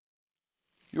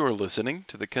You are listening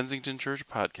to the Kensington Church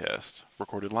Podcast,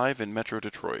 recorded live in Metro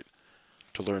Detroit.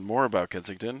 To learn more about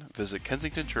Kensington, visit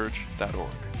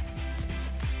kensingtonchurch.org.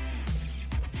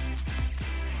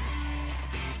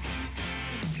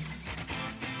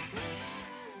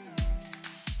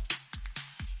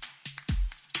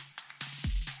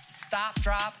 Stop,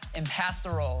 drop, and pass the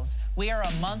rolls. We are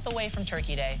a month away from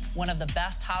Turkey Day, one of the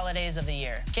best holidays of the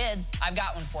year. Kids, I've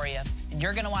got one for you, and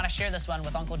you're gonna wanna share this one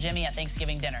with Uncle Jimmy at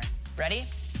Thanksgiving dinner. Ready?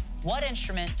 What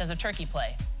instrument does a turkey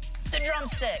play? The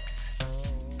drumsticks!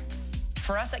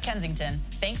 For us at Kensington,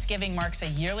 Thanksgiving marks a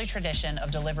yearly tradition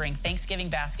of delivering Thanksgiving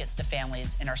baskets to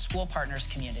families in our school partners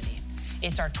community.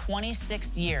 It's our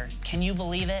 26th year, can you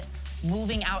believe it?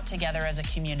 Moving out together as a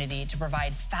community to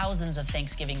provide thousands of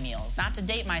Thanksgiving meals. Not to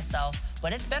date myself,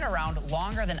 but it's been around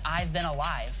longer than I've been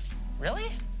alive. Really?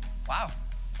 Wow.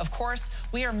 Of course,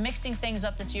 we are mixing things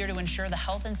up this year to ensure the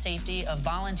health and safety of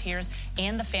volunteers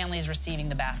and the families receiving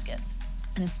the baskets.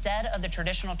 Instead of the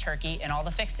traditional turkey and all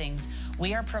the fixings,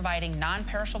 we are providing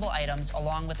non-perishable items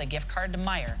along with a gift card to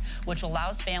Meijer, which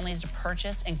allows families to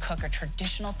purchase and cook a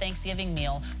traditional Thanksgiving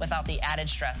meal without the added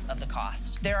stress of the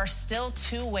cost. There are still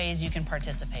two ways you can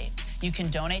participate. You can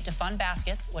donate to fund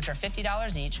baskets, which are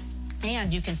 $50 each,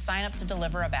 and you can sign up to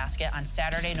deliver a basket on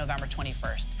Saturday, November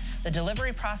 21st. The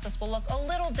delivery process will look a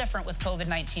little different with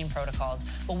COVID-19 protocols,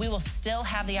 but we will still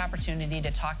have the opportunity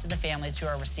to talk to the families who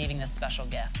are receiving this special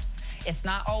gift. It's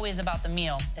not always about the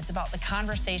meal, it's about the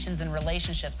conversations and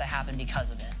relationships that happen because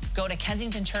of it. Go to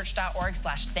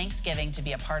kensingtonchurch.org/Thanksgiving to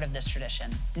be a part of this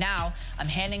tradition. Now, I'm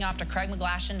handing off to Craig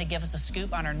McGlashan to give us a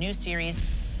scoop on our new series.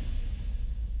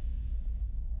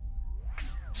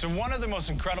 So one of the most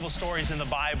incredible stories in the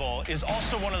Bible is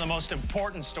also one of the most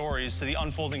important stories to the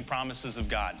unfolding promises of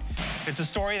God. It's a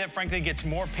story that frankly gets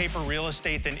more paper real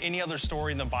estate than any other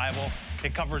story in the Bible.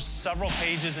 It covers several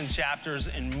pages and chapters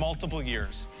in multiple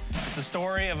years. It's a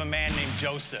story of a man named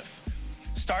Joseph.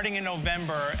 Starting in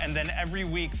November and then every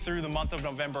week through the month of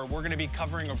November, we're going to be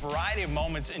covering a variety of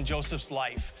moments in Joseph's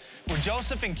life where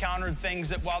Joseph encountered things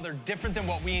that while they're different than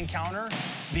what we encounter,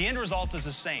 the end result is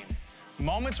the same.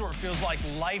 Moments where it feels like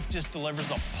life just delivers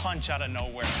a punch out of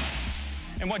nowhere.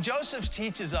 And what Joseph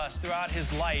teaches us throughout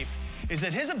his life is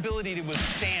that his ability to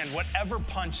withstand whatever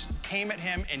punch came at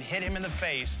him and hit him in the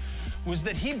face was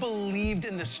that he believed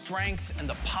in the strength and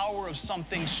the power of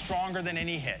something stronger than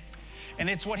any hit. And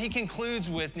it's what he concludes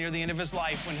with near the end of his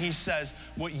life when he says,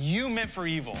 what you meant for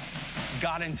evil,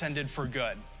 God intended for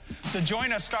good. So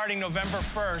join us starting November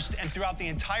 1st and throughout the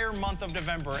entire month of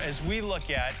November as we look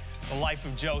at the life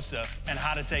of Joseph and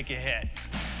how to take a hit.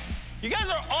 You guys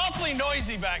are awfully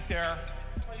noisy back there.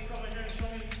 Why don't you come in here and show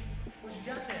me what you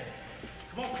got there?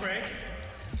 Come on, Craig.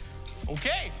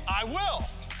 Okay, I will.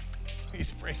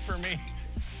 Please pray for me.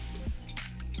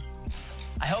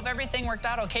 I hope everything worked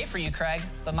out okay for you, Craig,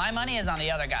 but my money is on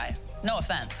the other guy. No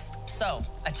offense. So,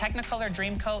 a Technicolor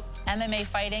Dreamcoat, MMA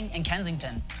fighting, and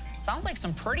Kensington. Sounds like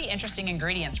some pretty interesting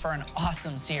ingredients for an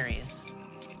awesome series.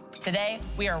 Today,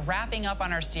 we are wrapping up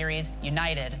on our series,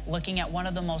 United, looking at one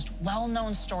of the most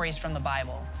well-known stories from the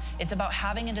Bible. It's about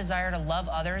having a desire to love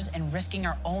others and risking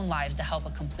our own lives to help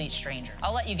a complete stranger.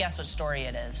 I'll let you guess what story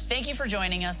it is. Thank you for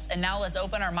joining us, and now let's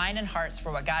open our mind and hearts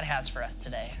for what God has for us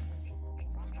today.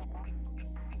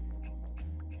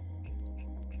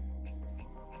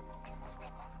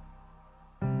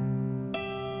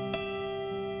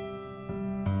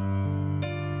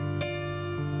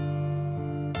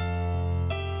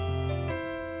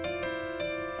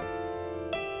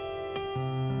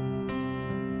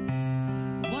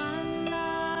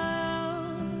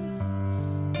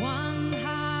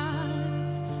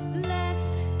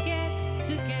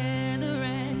 Together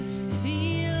and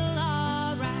feel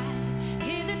alright.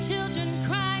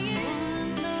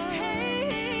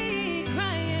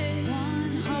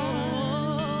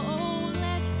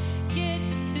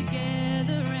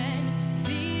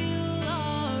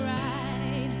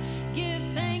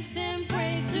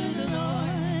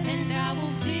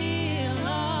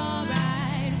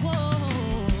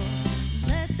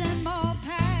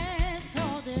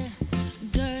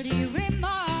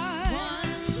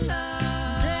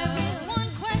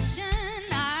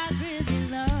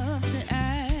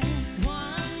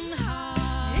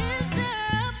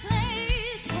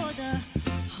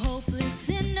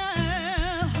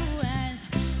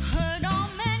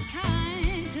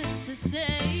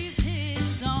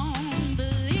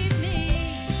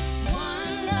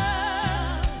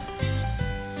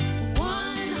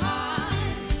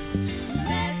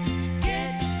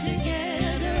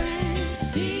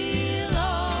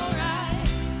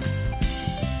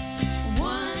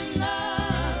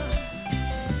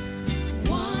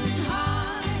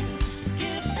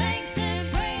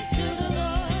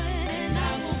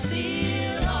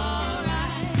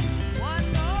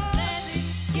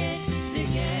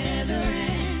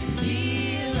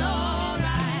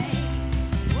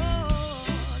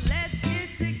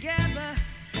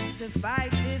 to fight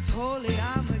this holy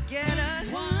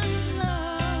Armageddon. One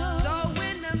love. So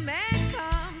when the man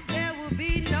comes, there will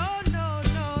be no.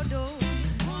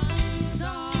 One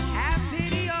song. Have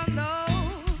pity on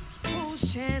those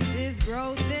whose chances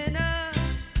grow thinner.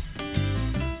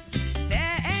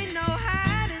 There ain't no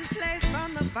hiding place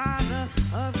from the Father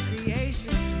of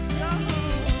creation. So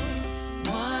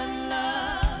one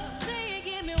love. Say it,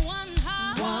 give me one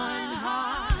heart. One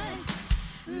heart.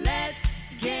 Let's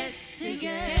get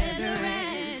together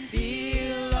and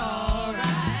feel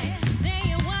alright. Say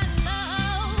it, one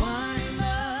love. One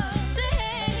love. Say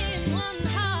it, one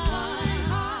heart. One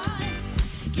heart.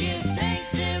 Give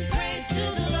thanks and praise to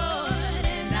the Lord,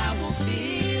 and I will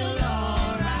feel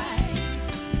alright.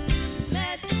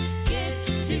 Let's get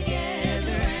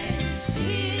together and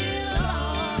feel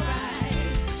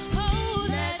alright. Oh,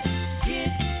 let's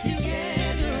get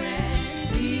together and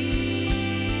feel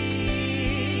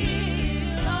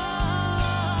alright.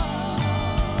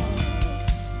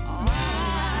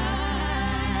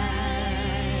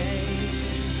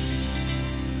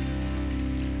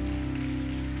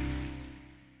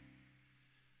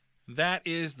 That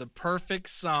is the perfect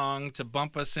song to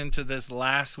bump us into this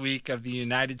last week of the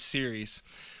United series.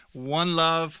 One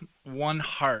love, one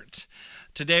heart.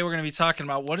 Today we're going to be talking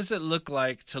about what does it look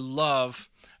like to love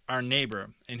our neighbor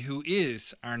and who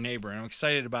is our neighbor. And I'm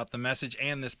excited about the message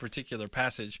and this particular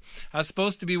passage. I was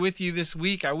supposed to be with you this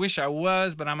week. I wish I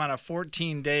was, but I'm on a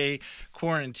 14-day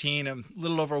quarantine. A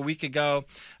little over a week ago,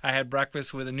 I had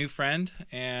breakfast with a new friend,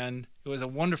 and it was a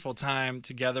wonderful time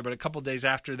together. But a couple days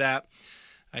after that,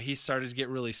 he started to get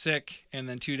really sick, and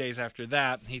then 2 days after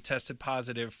that, he tested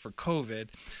positive for COVID.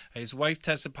 His wife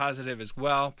tested positive as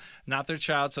well, not their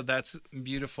child, so that's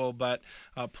beautiful, but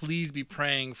please be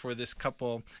praying for this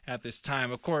couple at this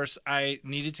time. Of course, I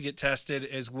needed to get tested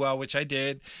as well, which I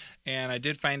did, and I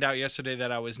did find out yesterday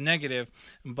that I was negative,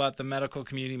 but the medical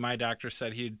community, my doctor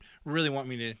said he'd really want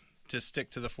me to stick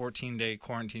to the 14-day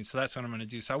quarantine, so that's what I'm going to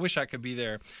do. So I wish I could be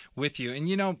there with you. And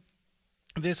you know,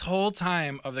 this whole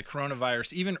time of the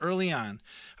coronavirus, even early on,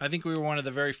 I think we were one of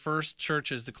the very first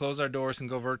churches to close our doors and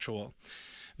go virtual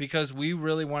because we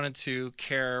really wanted to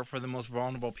care for the most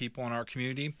vulnerable people in our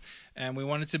community, and we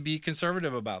wanted to be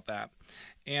conservative about that.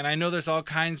 And I know there's all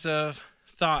kinds of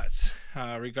thoughts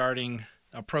regarding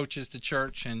approaches to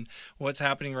church, and what's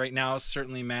happening right now is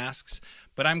certainly masks,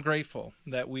 but I'm grateful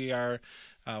that we are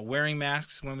wearing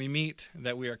masks when we meet,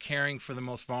 that we are caring for the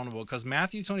most vulnerable. Because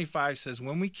Matthew 25 says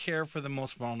when we care for the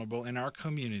most vulnerable in our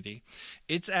community,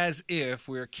 it's as if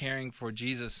we're caring for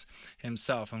Jesus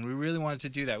himself. And we really wanted to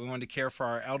do that. We wanted to care for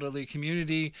our elderly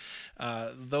community,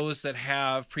 those that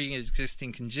have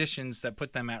pre-existing conditions that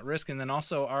put them at risk, and then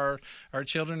also our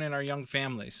children and our young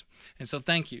families. And so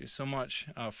thank you so much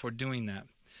for doing that.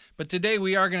 But today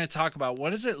we are going to talk about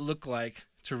what does it look like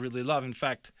to really love. In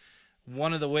fact,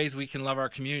 one of the ways we can love our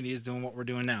community is doing what we're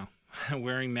doing now,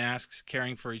 wearing masks,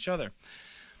 caring for each other.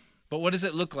 But what does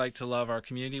it look like to love our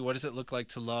community? What does it look like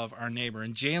to love our neighbor?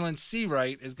 And Jalen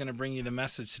Seawright is going to bring you the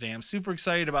message today. I'm super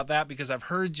excited about that because I've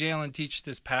heard Jalen teach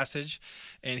this passage,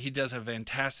 and he does a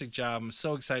fantastic job. I'm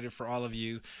so excited for all of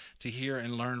you to hear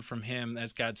and learn from him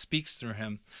as God speaks through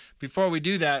him. Before we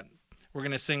do that, we're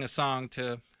going to sing a song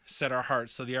to set our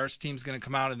hearts. So the arts team's going to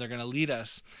come out and they're going to lead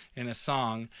us in a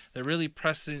song that really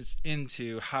presses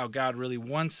into how God really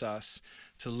wants us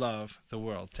to love the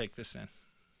world. Take this in.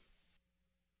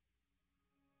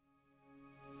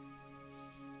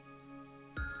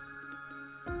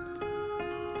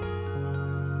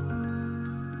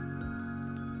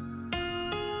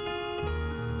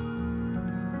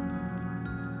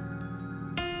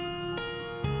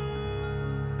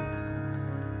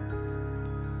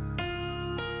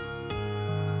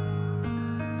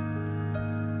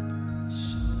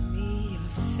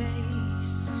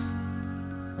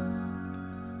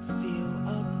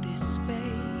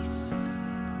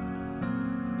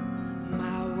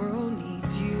 My world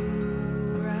needs you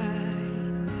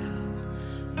right now.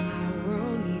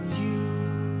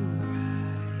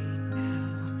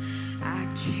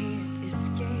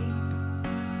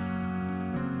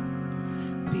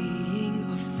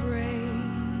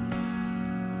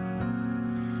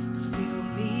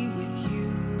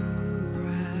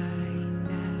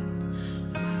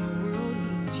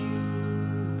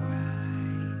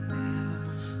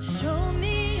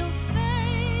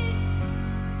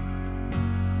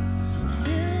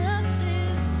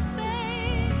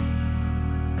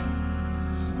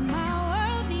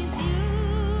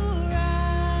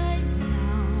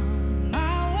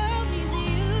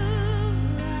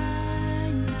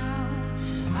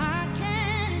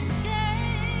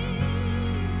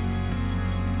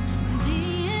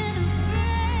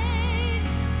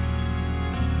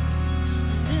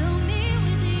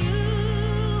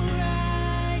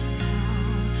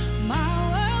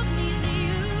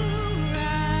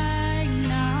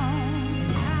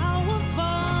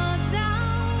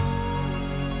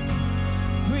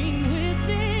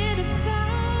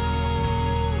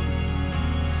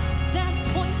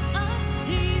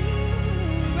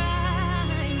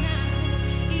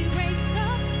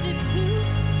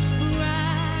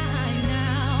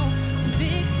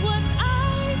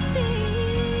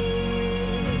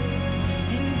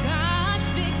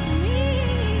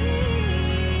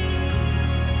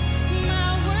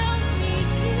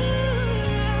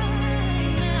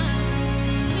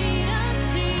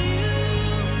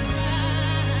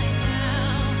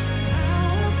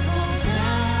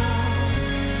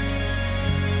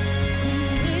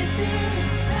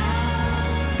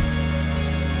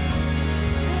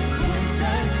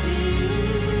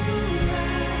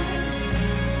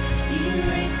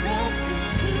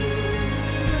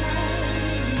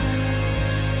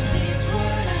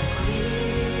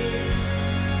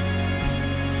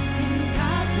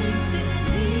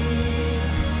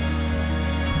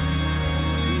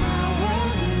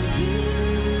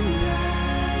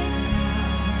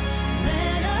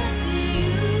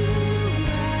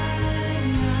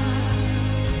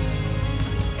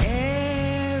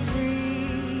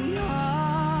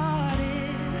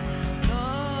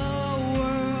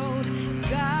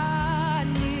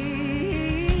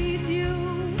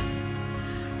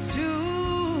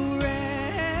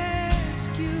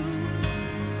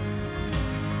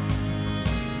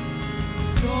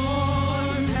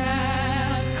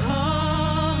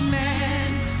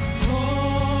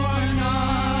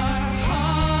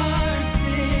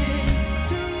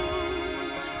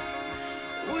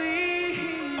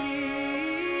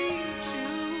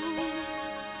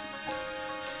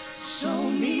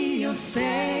 your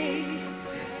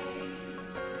face.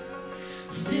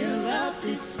 Fill up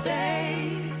this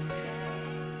space.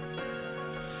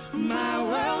 My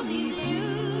world needs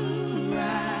you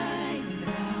right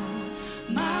now.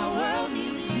 My world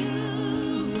needs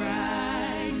you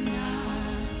right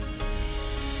now.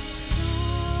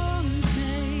 Storms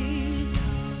may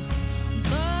come,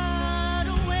 but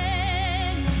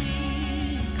when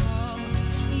we call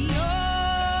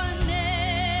your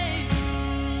name,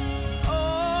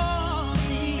 all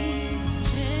things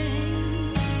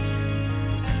change.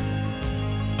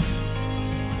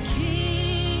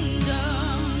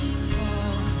 Kingdoms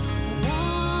fall,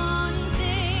 one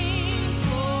thing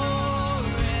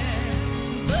forever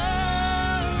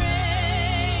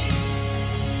reigns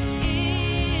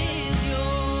is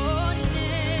your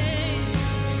name.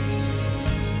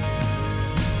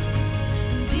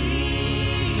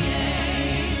 The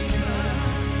anchor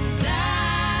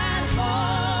that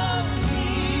holds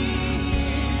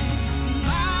me in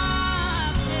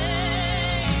my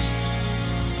pain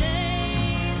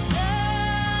stays the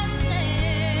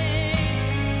same.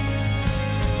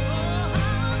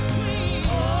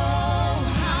 Oh,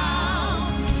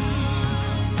 how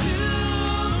sweet to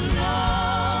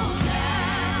know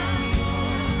that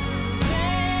your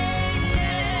great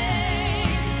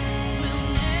name will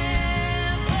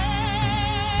never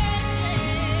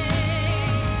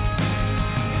change.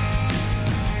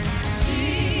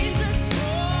 Jesus,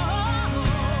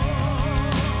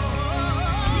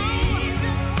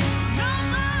 Jesus,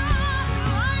 nobody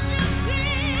like you,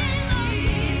 Jesus.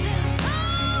 Jesus,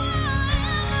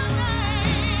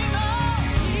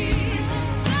 Jesus,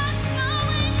 that's why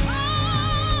we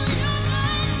call your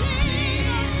name,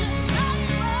 Jesus. That's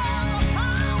where the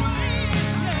power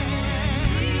is.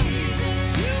 Jesus,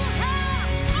 you have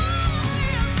all the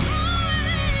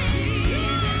authority.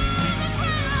 Jesus, you're the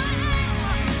great I am.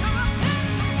 You're the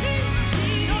Prince of Peace.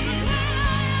 You're the great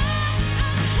I am.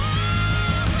 That's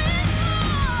why we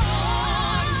call.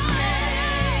 Storms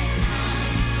may come,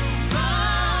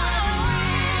 but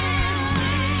when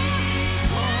we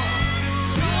call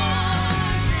your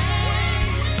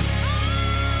name,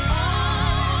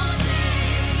 all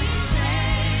things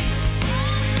change.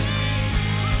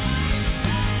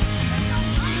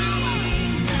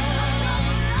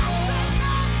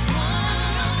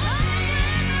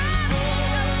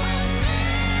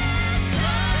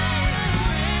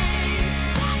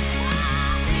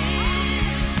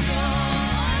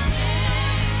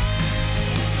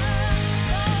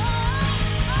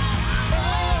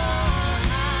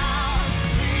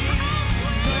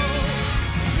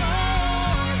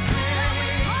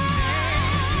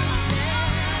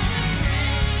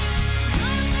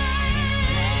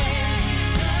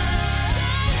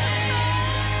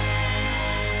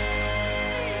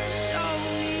 Show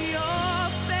me your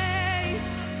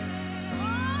face.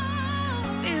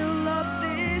 Fill up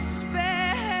this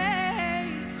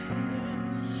space.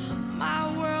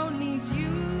 My world needs you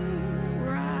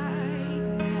right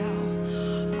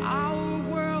now. Our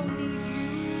world needs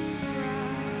you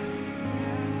right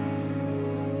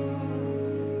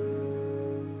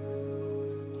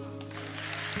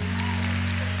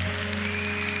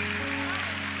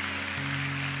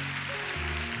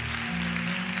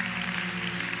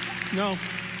No.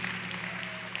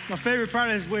 My favorite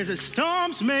part is where it says,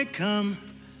 storms may come,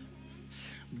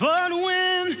 but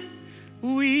when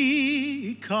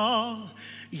we call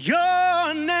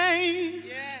your name,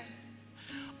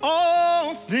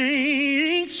 all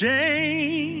things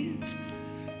change.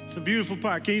 It's a beautiful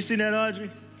part. Can you sing that, Audrey?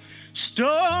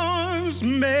 Storms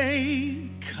may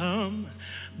come,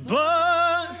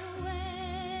 but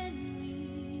When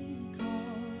we call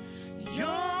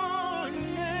your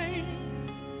name.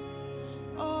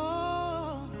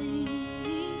 all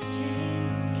things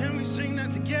change. Can we sing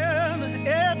that together?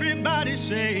 Everybody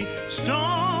say,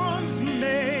 storms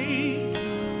may.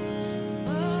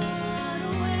 But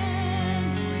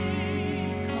when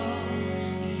we call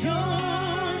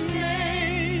Your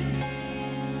name.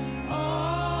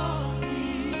 all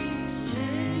things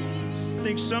change. I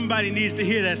think somebody needs to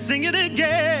hear that. Sing it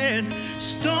again.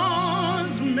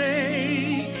 Storms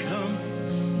may come.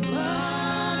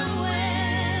 But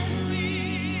when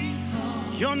we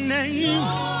call Your name.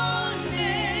 your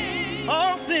name,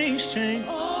 All things change.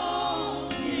 all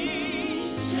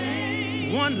things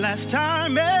change. One last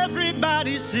time,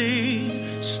 everybody sing.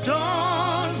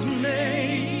 Storms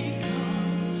may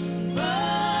come.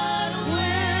 But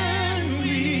When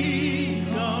we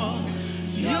call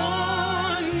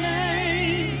your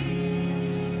name,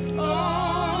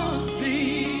 all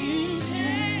things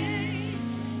change.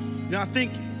 Now I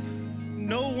think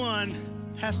no one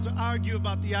has to argue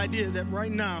about the idea that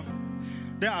right now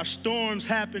there are storms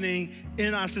happening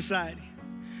in our society.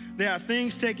 There are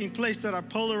things taking place that are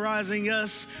polarizing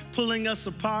us, pulling us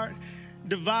apart,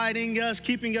 dividing us,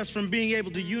 keeping us from being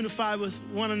able to unify with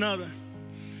one another.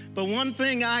 But one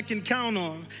thing I can count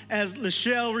on, as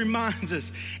Lachelle reminds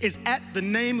us, is at the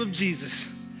name of Jesus,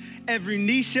 every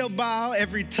knee shall bow,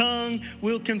 every tongue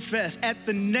will confess. At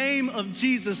the name of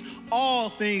Jesus,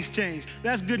 all things change.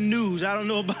 That's good news. I don't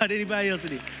know about anybody else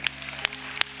today.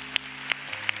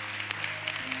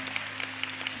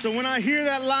 So when I hear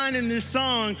that line in this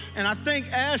song, and I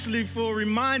thank Ashley for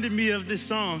reminding me of this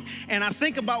song, and I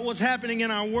think about what's happening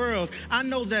in our world, I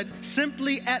know that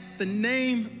simply at the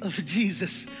name of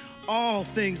Jesus, all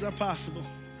things are possible.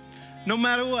 No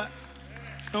matter what.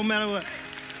 No matter what.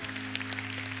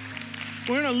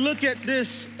 We're going to look at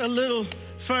this a little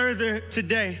further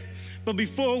today. But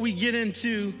before we get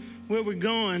into where we're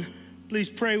going, please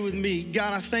pray with me.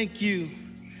 God, I thank you.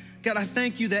 God, I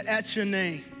thank you that at your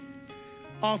name,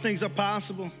 all things are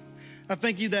possible. I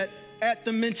thank you that at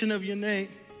the mention of your name,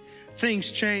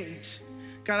 things change.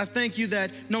 God, I thank you that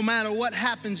no matter what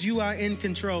happens, you are in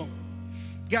control.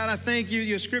 God, I thank you.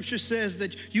 Your scripture says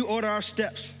that you order our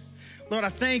steps. Lord, I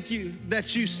thank you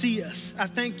that you see us. I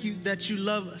thank you that you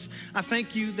love us. I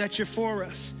thank you that you're for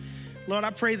us. Lord,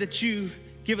 I pray that you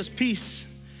give us peace.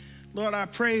 Lord, I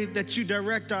pray that you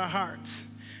direct our hearts,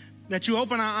 that you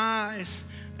open our eyes,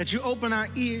 that you open our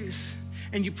ears,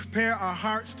 and you prepare our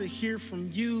hearts to hear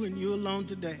from you and you alone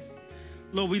today.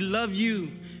 Lord, we love you.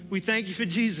 We thank you for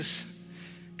Jesus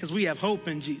because we have hope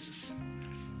in Jesus.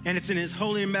 And it's in his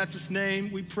holy and matchless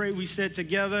name we pray. We said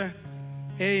together,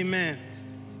 amen.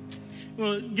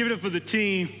 Well, give it up for the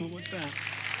team one more time.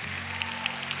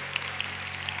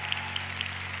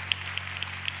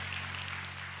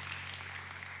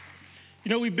 You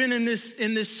know, we've been in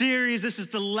this series. This is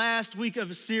the last week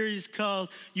of a series called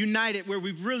United, where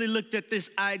we've really looked at this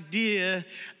idea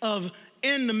of,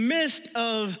 in the midst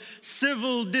of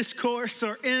civil discourse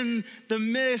or in the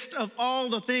midst of all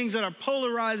the things that are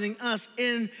polarizing us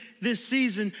in this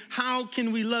season, how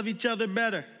can we love each other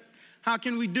better? How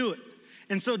can we do it?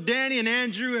 And so Danny and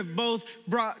Andrew have both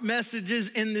brought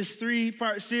messages in this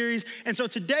 3-part series. And so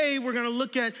today we're going to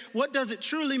look at what does it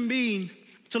truly mean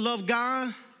to love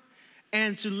God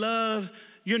and to love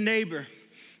your neighbor.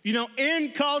 You know,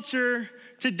 in culture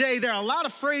today, there are a lot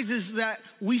of phrases that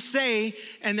we say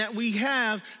and that we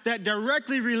have that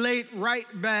directly relate right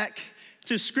back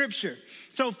to Scripture.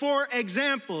 So, for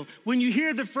example, when you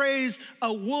hear the phrase,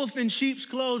 a wolf in sheep's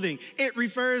clothing, it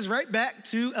refers right back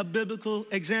to a biblical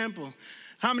example.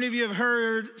 How many of you have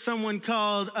heard someone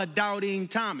called a doubting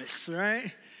Thomas,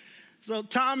 right? So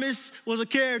Thomas was a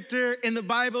character in the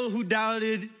Bible who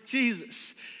doubted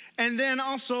Jesus. And then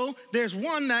also, there's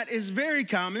one that is very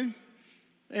common,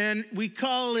 and we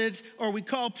call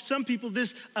some people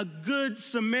this a Good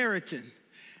Samaritan.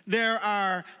 There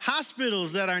are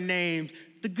hospitals that are named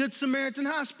the Good Samaritan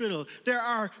Hospital. There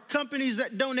are companies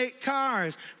that donate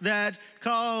cars that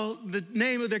call the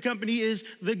name of their company is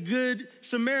the Good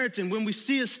Samaritan. When we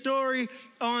see a story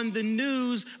on the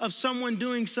news of someone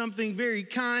doing something very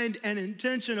kind and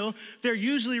intentional, they're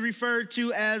usually referred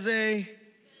to as a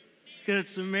Good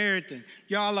Samaritan.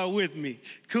 Y'all are with me.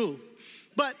 Cool.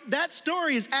 But that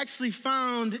story is actually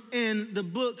found in the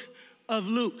book of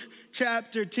Luke,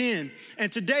 chapter 10.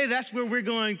 And today, that's where we're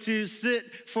going to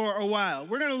sit for a while.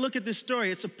 We're going to look at this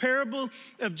story. It's a parable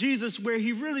of Jesus where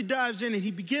he really dives in and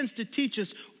he begins to teach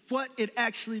us what it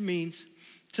actually means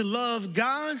to love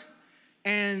God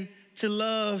and to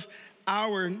love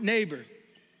our neighbor.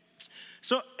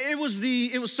 So it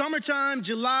was summertime,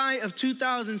 July of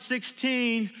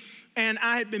 2016, and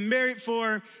I had been married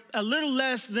for a little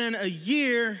less than a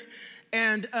year.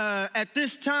 And at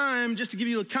this time, just to give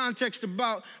you a context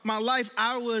about my life,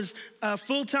 I was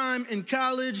full-time in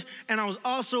college, and I was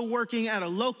also working at a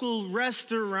local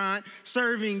restaurant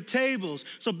serving tables.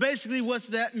 So basically what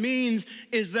that means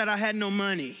is that I had no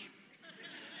money.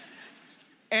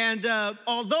 And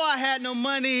although I had no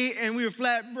money and we were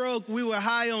flat broke, we were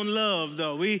high on love,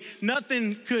 though.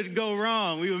 Nothing could go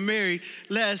wrong. We were married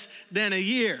less than a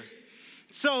year.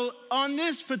 So on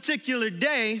this particular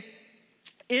day,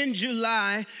 in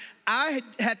July, I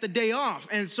had the day off,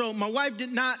 and so my wife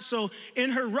did not. So in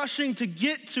her rushing to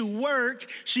get to work,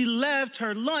 she left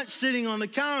her lunch sitting on the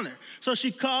counter. So she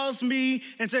calls me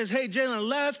and says, hey, Jalen,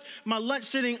 left my lunch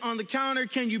sitting on the counter.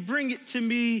 Can you bring it to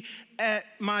me at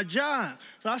my job?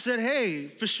 So I said, hey,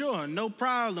 for sure, no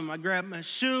problem. I grabbed my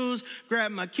shoes,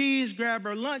 grabbed my keys, grabbed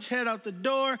her lunch, head out the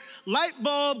door. Light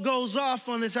bulb goes off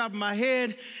on the top of my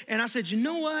head, and I said, you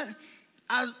know what?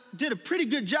 I did a pretty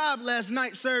good job last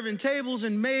night serving tables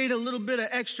and made a little bit of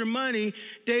extra money.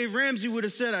 Dave Ramsey would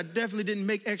have said I definitely didn't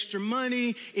make extra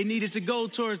money. It needed to go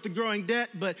towards the growing debt,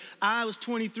 but I was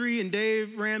 23 and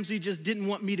Dave Ramsey just didn't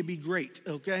want me to be great,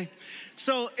 okay?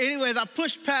 So anyways, I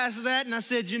pushed past that and I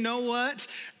said, you know what?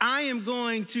 I am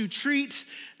going to treat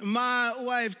my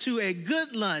wife to a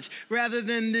good lunch rather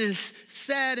than this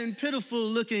sad and pitiful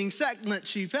looking sack lunch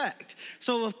she packed.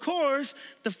 So of course,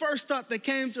 the first thought that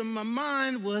came to my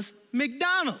mind was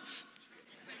McDonald's.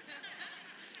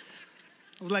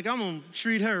 I was like, I'm gonna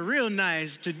treat her real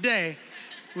nice today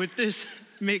with this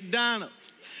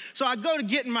McDonald's. So I go to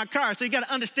get in my car. So you got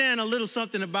to understand a little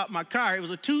something about my car. It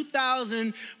was a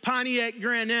 2000 Pontiac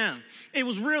Grand Am. It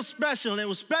was real special, and it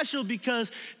was special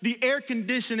because the air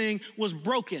conditioning was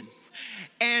broken.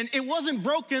 And it wasn't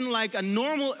broken like a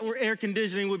normal air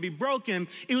conditioning would be broken.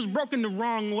 It was broken the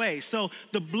wrong way. So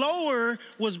the blower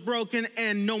was broken,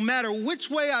 and no matter which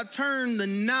way I turned the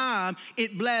knob,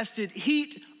 it blasted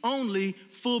heat only,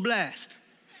 full blast.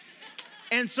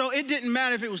 And so it didn't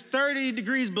matter if it was 30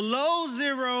 degrees below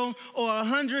zero or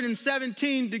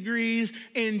 117 degrees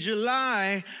in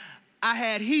July, I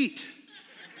had heat.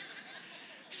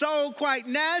 So quite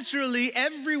naturally,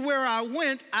 everywhere I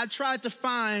went, I tried to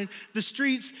find the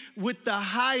streets with the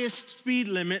highest speed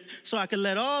limit so I could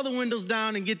let all the windows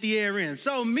down and get the air in.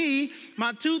 So me,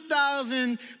 my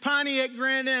 2000 Pontiac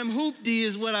Grand Am Hoopty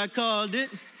is what I called it.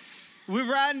 We're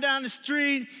riding down the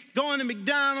street, going to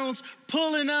McDonald's,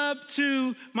 pulling up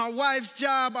to my wife's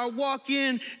job. I walk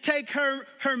in, take her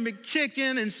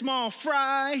McChicken and small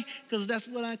fry, because that's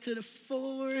what I could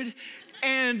afford,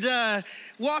 and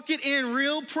walk it in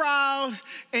real proud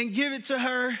and give it to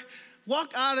her.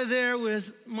 Walk out of there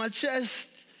with my chest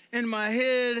and my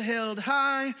head held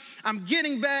high. I'm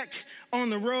getting back on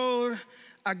the road.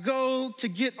 I go to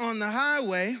get on the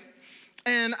highway.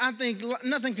 And I think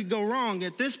nothing could go wrong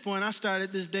at this point. I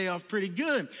started this day off pretty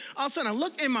good. All of a sudden, I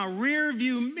look in my rear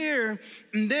view mirror,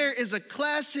 and there is a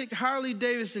classic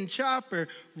Harley-Davidson chopper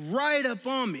right up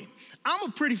on me. I'm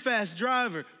a pretty fast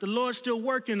driver. The Lord's still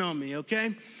working on me,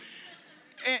 okay?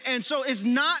 And so it's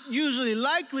not usually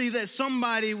likely that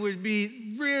somebody would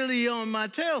be really on my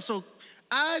tail. So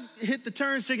I hit the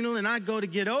turn signal, and I go to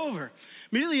get over.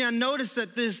 Immediately, I noticed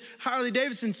that this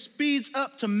Harley-Davidson speeds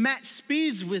up to match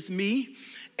speeds with me.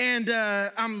 And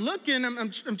I'm looking,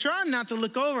 I'm trying not to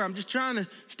look over. I'm just trying to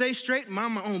stay straight and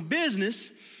mind my own business.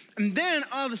 And then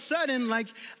all of a sudden, like,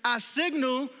 I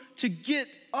signal to get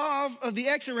off of the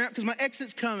exit ramp because my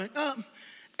exit's coming up.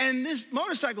 And this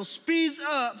motorcycle speeds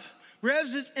up,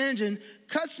 revs its engine,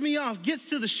 cuts me off, gets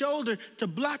to the shoulder to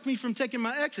block me from taking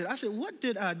my exit. I said, what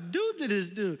did I do to this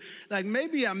dude? Like,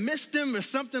 maybe I missed him or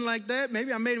something like that.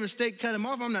 Maybe I made a mistake, cut him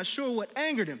off. I'm not sure what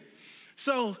angered him.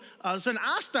 So all of a sudden,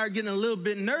 I start getting a little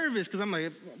bit nervous because I'm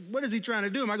like, what is he trying to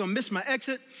do? Am I going to miss my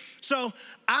exit? So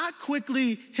I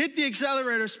quickly hit the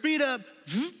accelerator, speed up,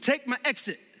 take my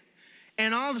exit.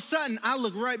 And all of a sudden, I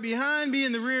look right behind me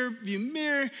in the rear view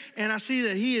mirror, and I see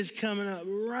that he is coming up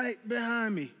right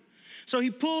behind me. So he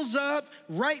pulls up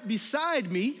right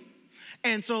beside me,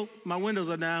 and so my windows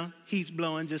are down, heat's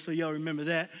blowing, just so y'all remember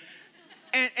that.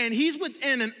 And he's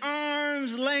within an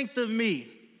arm's length of me.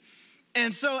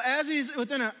 And so as he's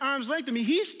within an arm's length of me,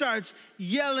 he starts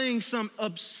yelling some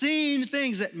obscene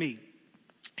things at me.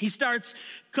 He starts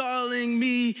calling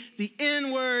me the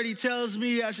N-word. He tells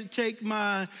me I should take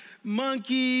my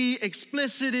monkey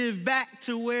explicitive back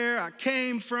to where I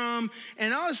came from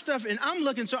and all this stuff. And I'm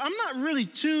looking, so I'm not really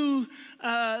too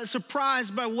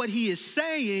surprised by what he is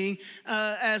saying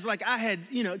as like I had,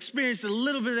 experienced a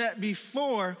little bit of that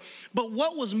before. But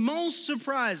what was most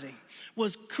surprising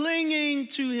was clinging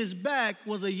to his back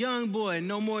was a young boy,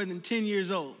 no more than 10 years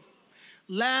old,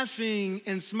 laughing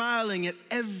and smiling at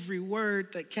every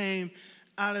word that came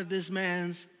out of this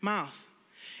man's mouth.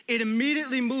 It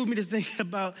immediately moved me to think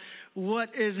about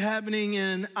what is happening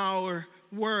in our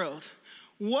world.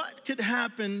 What could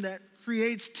happen that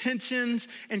creates tensions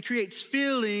and creates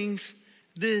feelings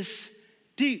this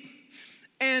deep?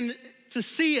 And to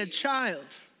see a child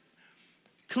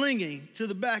clinging to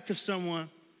the back of someone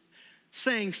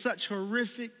saying such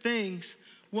horrific things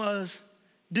was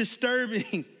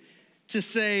disturbing, to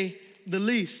say the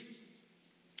least.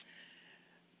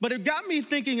 But it got me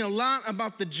thinking a lot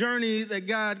about the journey that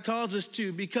God calls us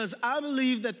to, because I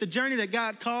believe that the journey that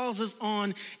God calls us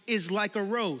on is like a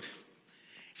road.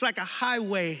 It's like a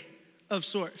highway of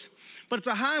sorts, but it's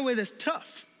a highway that's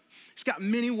tough. It's got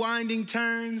many winding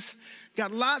turns,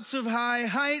 got lots of high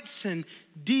heights and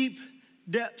deep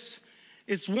depths.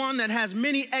 It's one that has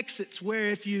many exits where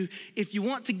if you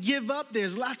want to give up,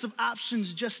 there's lots of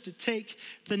options just to take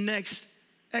the next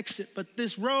exit. But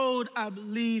this road, I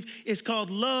believe, is called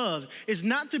love. It's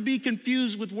not to be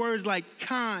confused with words like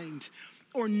kind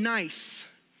or nice,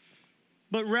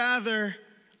 but rather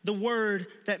the word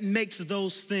that makes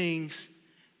those things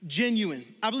genuine.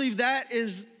 I believe that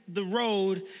is the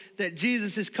road that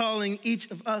Jesus is calling each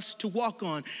of us to walk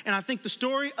on. And I think the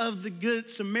story of the Good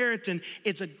Samaritan,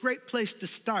 it's a great place to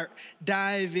start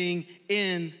diving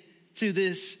into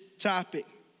this topic.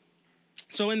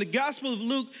 So in the Gospel of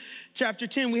Luke, chapter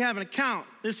 10, we have an account.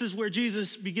 This is where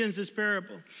Jesus begins this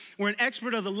parable, where an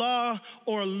expert of the law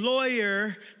or a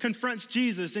lawyer confronts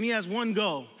Jesus, and he has one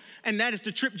goal, and that is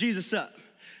to trip Jesus up,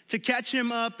 to catch him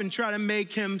up and try to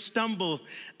make him stumble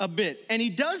a bit. And he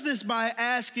does this by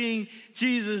asking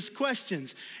Jesus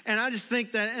questions. And I just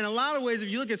think that in a lot of ways, if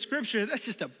you look at Scripture, that's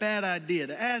just a bad idea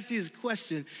to ask Jesus a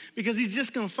question, because he's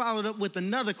just going to follow it up with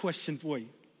another question for you.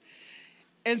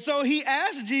 And so he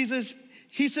asks Jesus,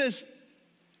 he says,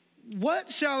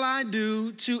 "What shall I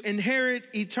do to inherit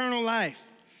eternal life?"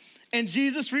 And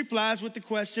Jesus replies with the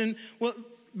question, well,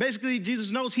 basically, Jesus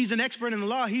knows he's an expert in the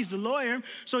law. He's the lawyer.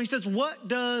 So he says, "What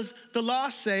does the law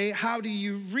say? How do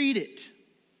you read it?"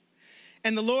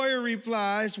 And the lawyer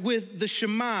replies with the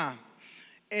Shema.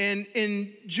 And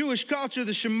in Jewish culture,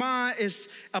 the Shema is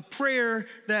a prayer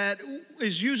that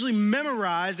is usually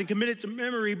memorized and committed to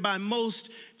memory by most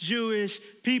Jewish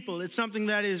people. It's something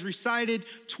that is recited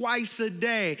twice a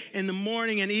day, in the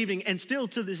morning and evening. And still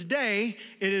to this day,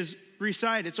 it is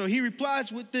recited. So he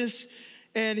replies with this,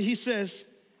 and he says,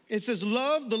 it says,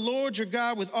 "Love the Lord your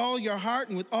God with all your heart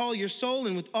and with all your soul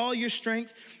and with all your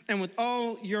strength and with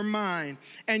all your mind,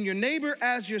 and your neighbor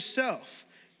as yourself."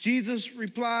 Jesus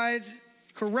replied,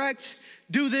 "Correct,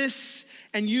 do this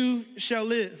and you shall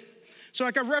live." So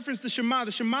like I referenced the Shema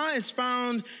is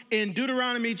found in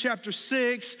Deuteronomy chapter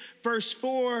 6, verse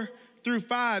 4 through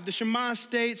 5. The Shema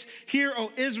states, "Hear,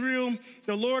 O Israel,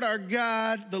 the Lord our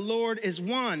God, the Lord is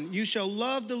one. You shall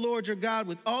love the Lord your God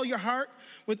with all your heart,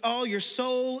 with all your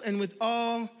soul, and with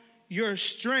all your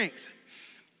strength."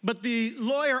 But the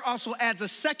lawyer also adds a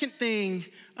second thing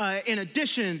in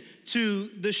addition to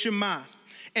the Shema.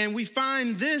 And we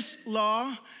find this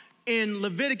law in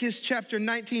Leviticus chapter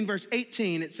 19, verse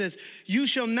 18. It says, "You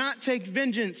shall not take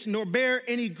vengeance nor bear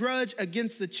any grudge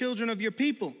against the children of your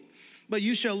people, but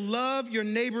you shall love your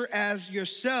neighbor as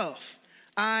yourself.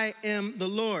 I am the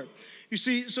Lord." You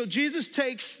see, so Jesus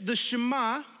takes the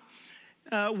Shema,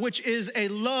 which is a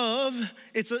love.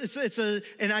 It's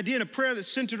an idea in a prayer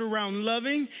that's centered around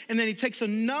loving. And then he takes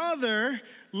another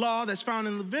law that's found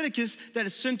in Leviticus that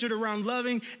is centered around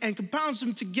loving and compounds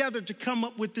them together to come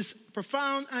up with this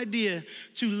profound idea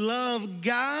to love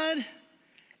God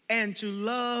and to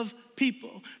love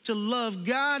people. To love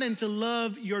God and to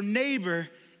love your neighbor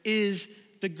is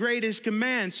the greatest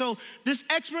command. So this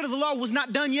expert of the law was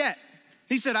not done yet.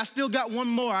 He said, "I still got one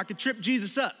more. I could trip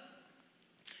Jesus up."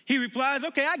 He replies,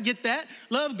 "Okay, I get that.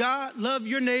 Love God, love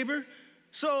your neighbor.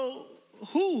 So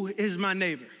who is my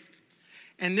neighbor?"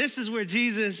 And this is where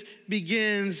Jesus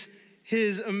begins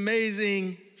his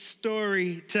amazing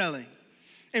storytelling.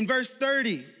 In verse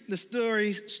 30, the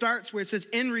story starts where it says,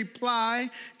 "In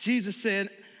reply, Jesus said,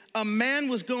 a man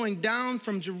was going down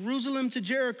from Jerusalem to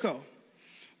Jericho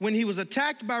when he was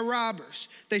attacked by robbers.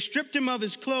 They stripped him of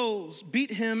his clothes, beat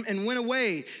him, and went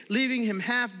away, leaving him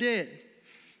half dead.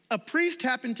 A priest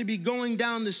happened to be going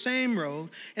down the same road,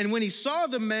 and when he saw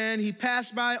the man, he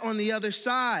passed by on the other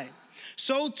side.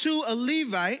 So too a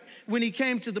Levite, when he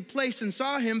came to the place and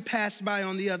saw him, passed by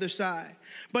on the other side.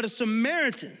 But a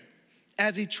Samaritan,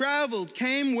 as he traveled,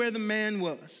 came where the man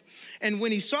was. And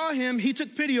when he saw him, he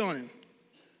took pity on him.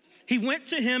 He went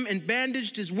to him and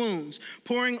bandaged his wounds,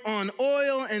 pouring on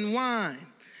oil and wine.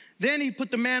 Then he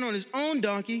put the man on his own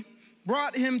donkey,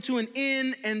 brought him to an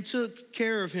inn, and took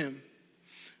care of him.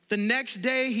 The next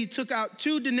day he took out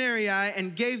 2 denarii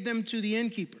and gave them to the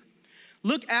innkeeper.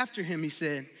 'Look after him,' he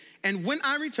said, 'and when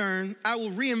I return, I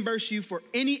will reimburse you for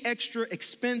any extra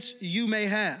expense you may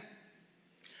have.'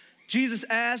 Jesus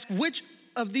asked, 'Which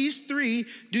of these 3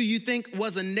 do you think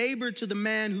was a neighbor to the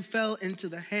man who fell into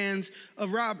the hands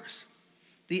of robbers?'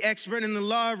 The expert in the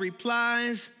law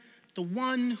replies, 'The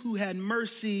one who had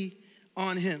mercy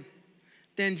on him.'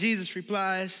 Then Jesus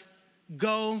replies,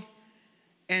 'Go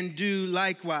and do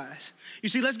likewise.'" You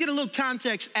see, let's get a little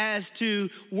context as to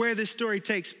where this story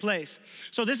takes place.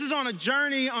 So this is on a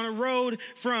journey on a road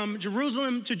from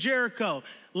Jerusalem to Jericho.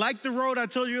 Like the road I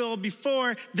told you all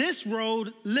before, this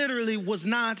road literally was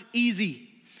not easy.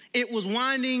 It was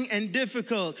winding and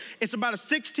difficult. It's about a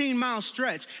 16-mile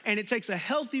stretch, and it takes a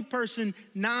healthy person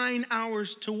 9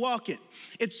 hours to walk it.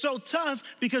 It's so tough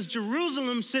because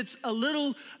Jerusalem sits a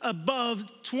little above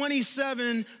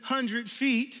 2,700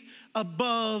 feet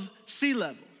above sea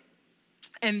level.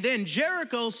 And then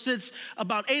Jericho sits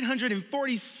about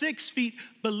 846 feet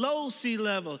below sea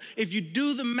level. If you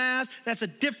do the math, that's a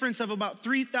difference of about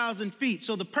 3,000 feet.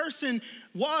 So the person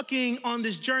walking on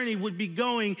this journey would be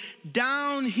going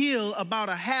downhill about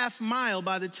a half mile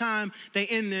by the time they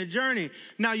end their journey.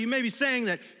 Now, you may be saying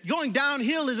that going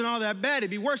downhill isn't all that bad.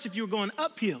 It'd be worse if you were going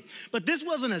uphill. But this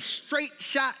wasn't a straight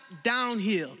shot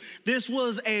downhill. This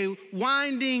was a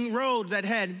winding road that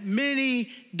had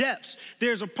many depths.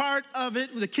 There's a part of it,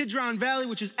 the Kidron Valley,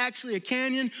 which is actually a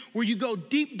canyon, where you go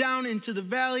deep down into the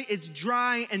valley. It's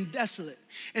dry and desolate.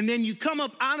 And then you come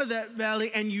up out of that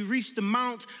valley and you reach the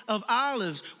Mount of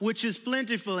Olives, which is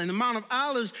plentiful. And the Mount of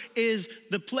Olives is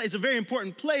it's a very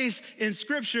important place in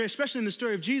Scripture, especially in the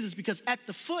story of Jesus, because at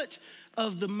the foot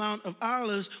of the Mount of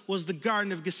Olives was the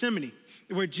Garden of Gethsemane,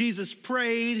 where Jesus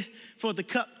prayed for the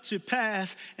cup to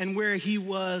pass and where he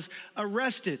was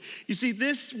arrested. You see,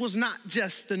 this was not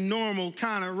just the normal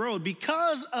kind of road.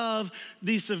 Because of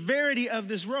the severity of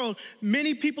this road,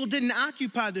 many people didn't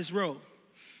occupy this road.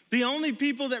 The only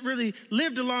people that really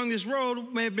lived along this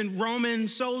road may have been Roman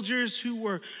soldiers who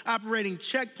were operating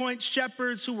checkpoints,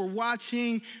 shepherds who were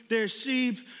watching their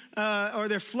sheep or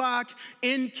their flock,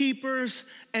 innkeepers,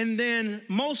 and then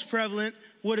most prevalent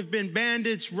would have been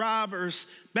bandits, robbers,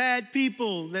 bad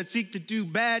people that seek to do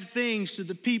bad things to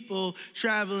the people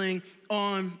traveling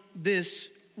on this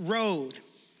road.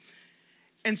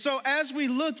 And so as we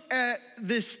look at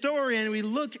this story and we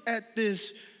look at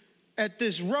this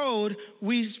road,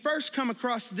 we first come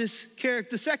across this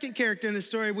character, the second character in the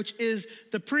story, which is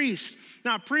the priest.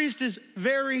 Now, priest is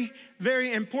very,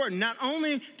 very important. Not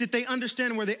only did they understand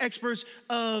and were the experts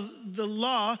of the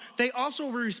law, they also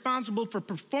were responsible for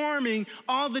performing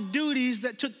all the duties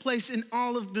that took place in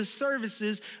all of the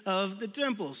services of the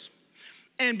temples.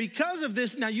 And because of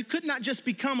this, now you could not just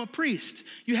become a priest.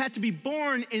 You had to be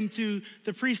born into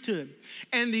the priesthood.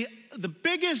 And the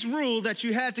biggest rule that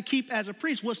you had to keep as a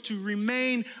priest was to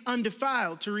remain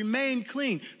undefiled, to remain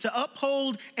clean, to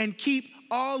uphold and keep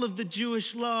all of the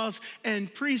Jewish laws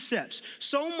and precepts.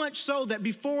 So much so that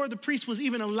before the priest was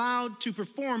even allowed to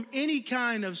perform any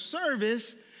kind of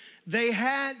service, they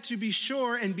had to be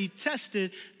sure and be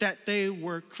tested that they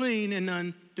were clean and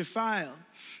undefiled.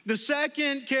 The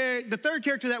third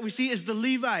character that we see is the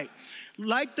Levite.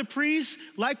 Like the priest,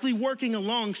 likely working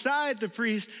alongside the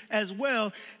priest as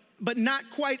well, but not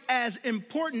quite as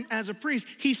important as a priest.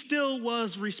 He still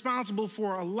was responsible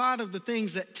for a lot of the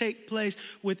things that take place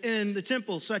within the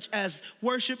temple, such as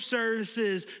worship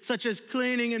services, such as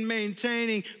cleaning and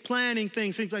maintaining, planning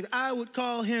things like I would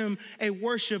call him a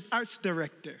worship arts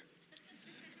director.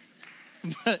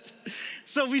 But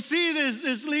so we see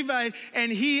this Levite,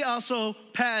 and he also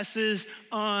passes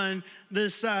on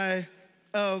this side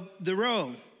of the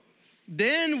road.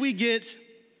 Then we get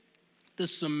the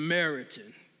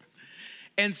Samaritan.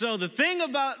 And so the thing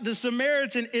about the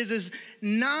Samaritan is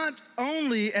not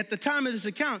only, at the time of this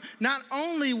account, not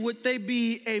only would they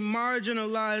be a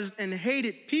marginalized and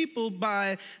hated people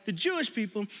by the Jewish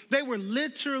people, they were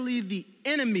literally the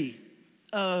enemy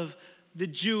of the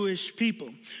Jewish people.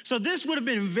 So this would have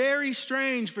been very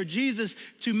strange for Jesus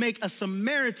to make a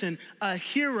Samaritan a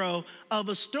hero of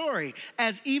a story,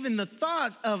 as even the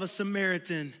thought of a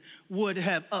Samaritan would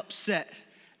have upset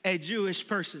a Jewish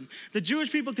person. The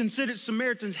Jewish people considered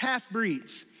Samaritans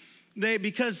half-breeds.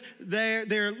 Because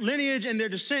their lineage and their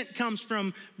descent comes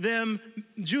from them,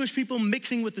 Jewish people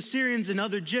mixing with the Syrians and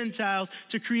other Gentiles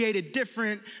to create a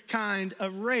different kind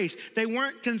of race. They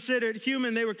weren't considered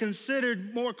human. They were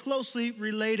considered more closely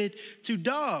related to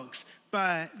dogs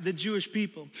by the Jewish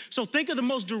people. So think of the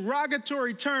most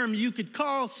derogatory term you could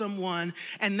call someone,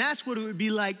 and that's what it would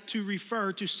be like to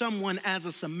refer to someone as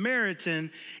a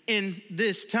Samaritan in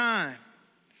this time.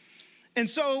 And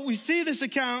so we see this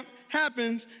account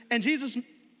happens, and Jesus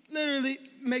literally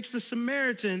makes the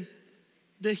Samaritan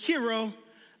the hero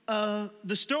of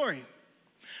the story.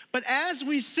 But as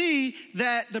we see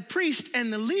that the priest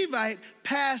and the Levite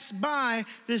pass by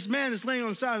this man that's laying on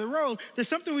the side of the road, there's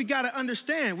something we got to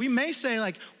understand. We may say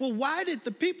like, well, why did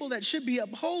the people that should be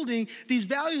upholding these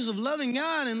values of loving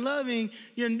God and loving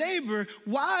your neighbor,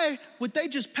 why would they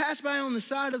just pass by on the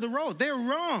side of the road? They're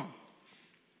wrong.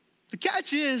 The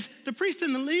catch is the priest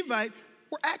and the Levite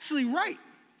were actually right.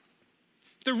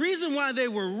 The reason why they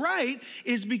were right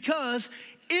is because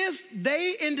if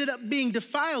they ended up being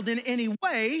defiled in any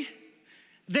way,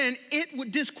 then it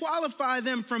would disqualify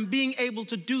them from being able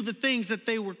to do the things that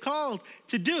they were called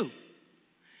to do.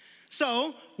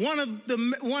 So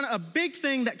a big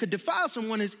thing that could defile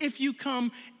someone is if you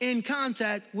come in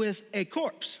contact with a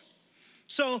corpse.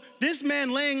 So this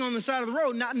man laying on the side of the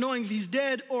road, not knowing if he's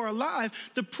dead or alive,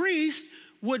 the priest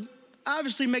would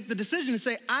obviously make the decision to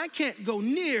say, I can't go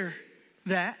near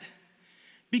that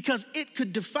because it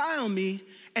could defile me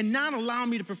and not allow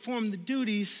me to perform the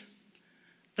duties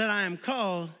that I am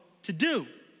called to do.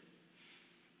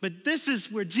 But this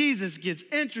is where Jesus gets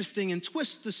interesting and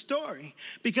twists the story,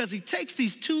 because he takes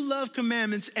these two love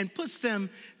commandments and puts them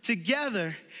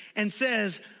together and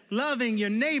says, loving your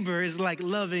neighbor is like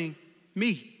loving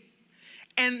me.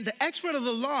 And the expert of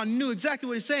the law knew exactly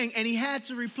what he's saying, and he had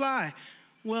to reply,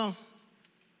 well,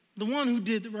 the one who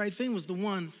did the right thing was the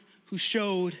one who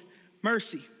showed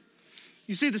mercy.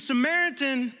 You see, the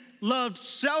Samaritan loved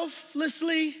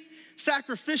selflessly,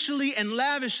 sacrificially, and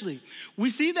lavishly. We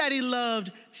see that he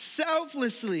loved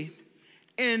selflessly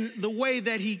in the way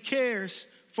that he cares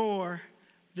for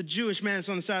the Jewish man that's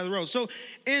on the side of the road. So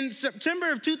in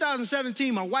September of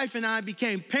 2017, my wife and I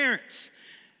became parents.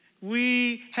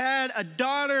 We had a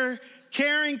daughter,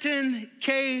 Carrington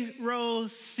K.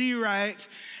 Rose Seawright,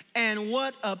 and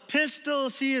what a pistol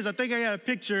she is. I think I got a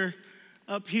picture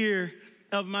up here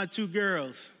of my two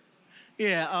girls.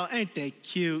 Yeah, oh, ain't they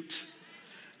cute?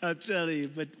 I'll tell you,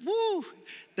 but woo,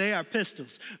 they are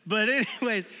pistols. But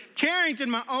anyways,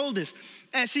 Carrington, my oldest,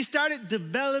 as she started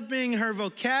developing her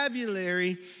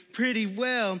vocabulary pretty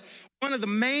well, one of the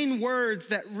main words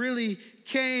that really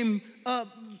came up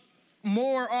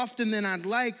more often than I'd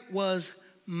like was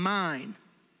mine.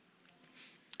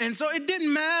 And so it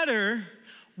didn't matter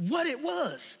what it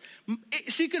was.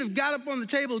 She could have got up on the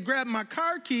table, grabbed my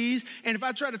car keys, and if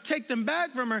I tried to take them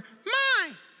back from her,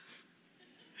 mine.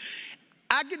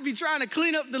 I could be trying to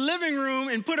clean up the living room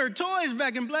and put her toys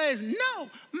back in place. No,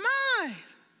 mine.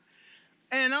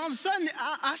 And all of a sudden,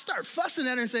 I start fussing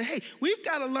at her and say, hey, we've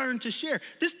got to learn to share.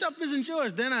 This stuff isn't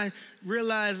yours. Then I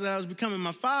realized that I was becoming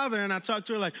my father, and I talked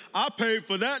to her like, I paid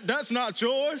for that. That's not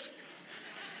yours.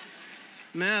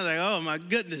 Now I was like, oh, my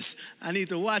goodness, I need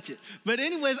to watch it. But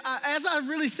anyways, as I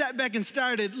really sat back and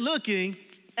started looking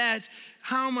at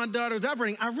how my daughter was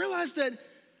operating, I realized that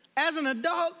as an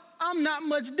adult, I'm not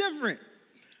much different.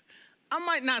 I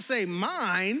might not say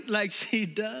mine like she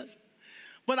does,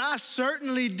 but I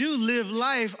certainly do live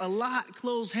life a lot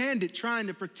close-handed, trying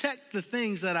to protect the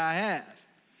things that I have.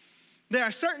 There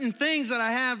are certain things that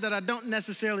I have that I don't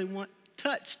necessarily want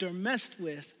touched or messed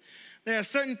with. There are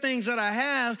certain things that I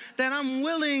have that I'm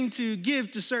willing to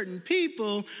give to certain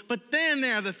people, but then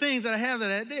there are the things that I have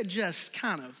that they're just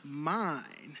kind of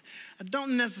mine. I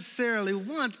don't necessarily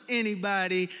want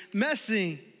anybody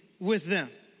messing with them.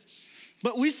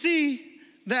 But we see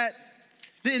that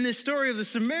in this story of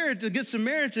the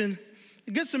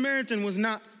Good Samaritan was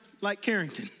not like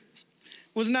Carrington.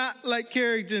 Was not like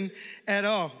Carrington at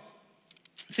all.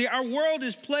 See, our world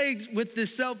is plagued with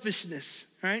this selfishness,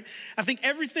 right? I think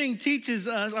everything teaches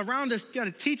us, around us kind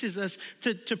of teaches us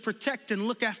to protect and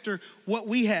look after what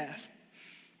we have.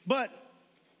 But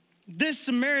this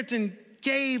Samaritan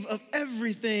gave of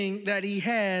everything that he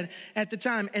had at the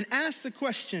time and asked the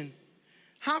question,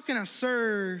 how can I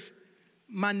serve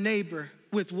my neighbor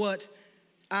with what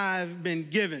I've been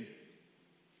given?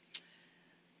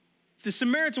 The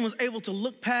Samaritan was able to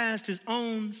look past his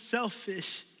own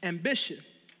selfish ambition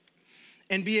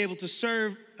and be able to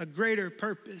serve a greater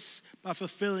purpose by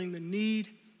fulfilling the need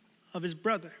of his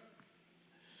brother.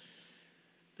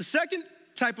 The second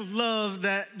type of love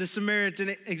that the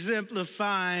Samaritan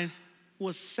exemplified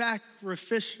was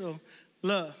sacrificial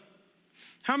love.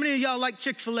 How many of y'all like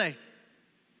Chick-fil-A?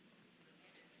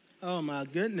 Oh my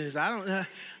goodness, I don't know.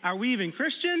 Are we even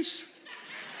Christians?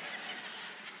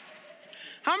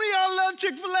 How many of y'all love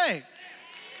Chick-fil-A?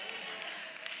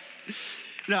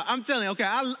 No, I'm telling you, okay,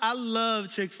 I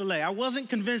love Chick-fil-A. I wasn't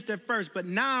convinced at first, but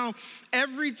now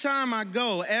every time I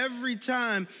go, every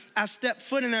time I step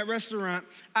foot in that restaurant,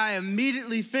 I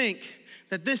immediately think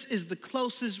that this is the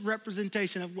closest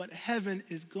representation of what heaven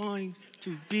is going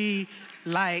to be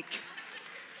like.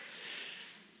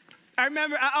 I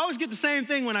remember, I always get the same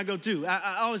thing when I go too.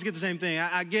 I always get the same thing.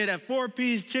 I get a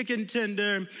 4-piece chicken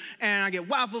tender, and I get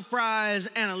waffle fries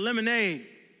and a lemonade.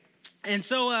 And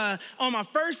so on my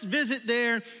first visit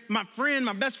there, my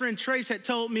best friend Trace had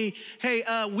told me, hey,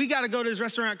 we got to go to this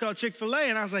restaurant called Chick-fil-A.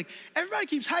 And I was like, everybody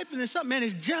keeps hyping this up, man.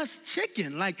 It's just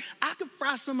chicken. Like, I could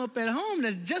fry some up at home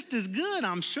that's just as good,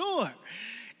 I'm sure.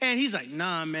 And he's like,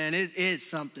 nah, man, it's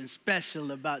something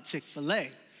special about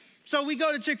Chick-fil-A. So we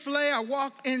go to Chick-fil-A, I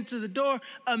walk into the door.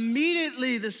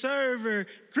 Immediately the server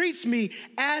greets me,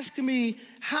 asks me,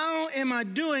 how am I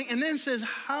doing? And then says,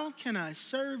 how can I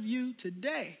serve you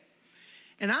today?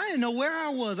 And I didn't know where I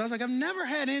was. I was like, I've never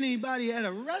had anybody at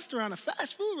a restaurant, a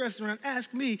fast food restaurant,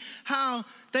 ask me how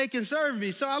they can serve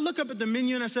me. So I look up at the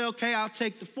menu and I say, okay, I'll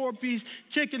take the 4-piece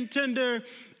chicken tender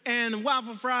and the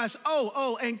waffle fries.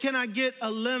 Oh, and can I get a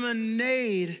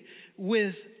lemonade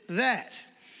with that?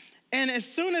 And as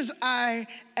soon as I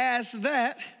ask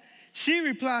that, she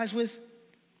replies with,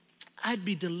 I'd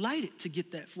be delighted to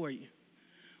get that for you.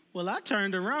 Well, I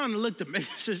turned around and looked to make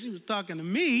sure she was talking to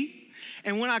me.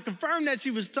 And when I confirmed that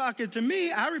she was talking to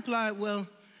me, I replied, well,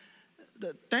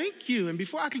 thank you. And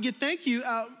before I could get thank you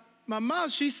out my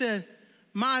mouth, she said,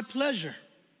 my pleasure.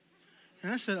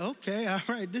 And I said, okay, all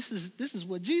right, this is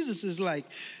what Jesus is like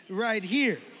right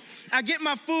here. I get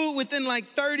my food within like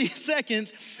 30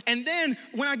 seconds. And then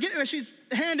when I get there, she's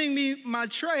handing me my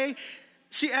tray.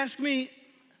 She asked me,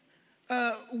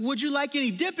 would you like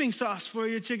any dipping sauce for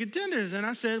your chicken tenders? And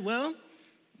I said, well,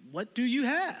 what do you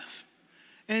have?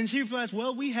 And she replies,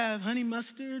 well, we have honey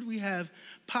mustard, we have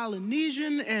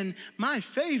Polynesian, and my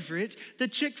favorite, the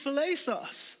Chick-fil-A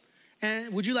sauce.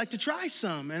 And would you like to try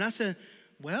some? And I said,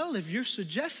 well, if you're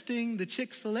suggesting the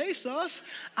Chick-fil-A sauce,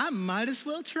 I might as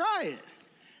well try it.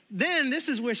 Then this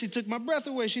is where she took my breath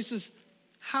away. She says,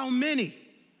 how many?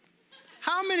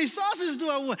 How many sauces do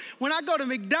I want? When I go to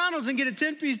McDonald's and get a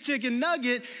 10-piece chicken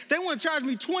nugget, they want to charge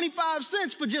me 25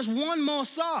 cents for just one more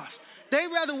sauce. They'd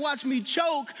rather watch me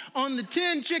choke on the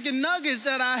 10 chicken nuggets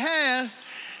that I have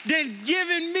than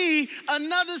giving me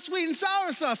another sweet and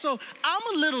sour sauce. So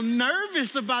I'm a little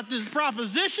nervous about this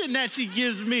proposition that she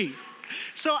gives me.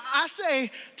 So I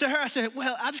say to her, I said,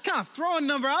 well, I just kind of throw a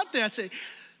number out there. I said,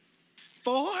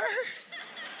 4?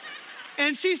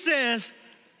 And she says,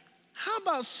 how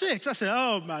about 6? I said,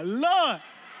 oh, my Lord.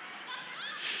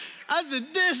 I said,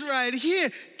 this right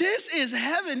here, this is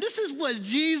heaven. This is what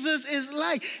Jesus is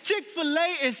like.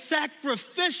 Chick-fil-A is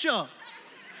sacrificial.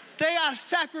 They are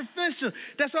sacrificial.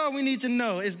 That's all we need to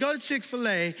know is go to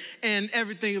Chick-fil-A and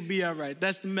everything will be all right.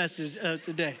 That's the message of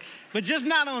today. But just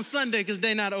not on Sunday because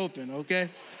they're not open,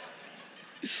 okay?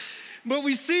 But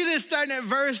we see this starting at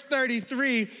verse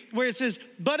 33 where it says,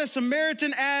 but a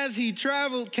Samaritan as he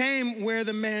traveled came where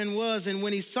the man was, and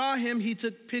when he saw him, he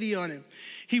took pity on him.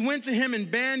 He went to him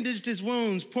and bandaged his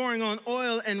wounds, pouring on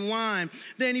oil and wine.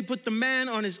 Then he put the man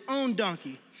on his own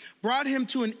donkey, brought him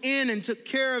to an inn and took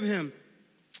care of him.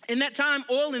 In that time,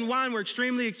 oil and wine were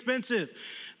extremely expensive.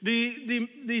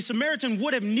 The Samaritan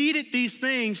would have needed these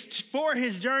things for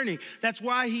his journey. That's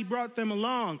why he brought them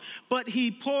along. But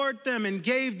he poured them and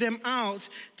gave them out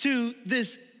to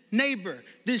this neighbor,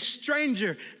 this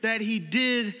stranger that he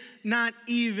did not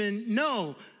even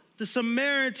know. The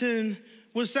Samaritan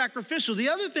was sacrificial. The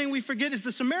other thing we forget is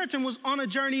the Samaritan was on a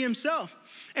journey himself.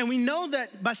 And we know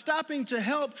that by stopping to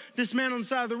help this man on the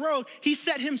side of the road, he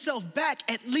set himself back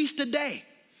at least a day.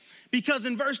 Because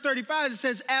in verse 35, it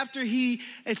says,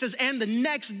 and the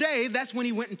next day, that's when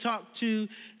he went and talked to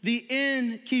the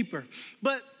innkeeper.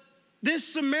 But this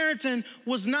Samaritan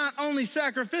was not only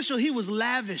sacrificial, he was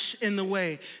lavish in the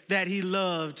way that he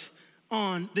loved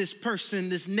on this person,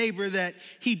 this neighbor that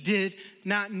he did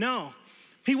not know.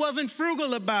 He wasn't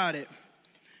frugal about it.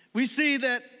 We see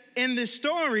that in this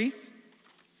story,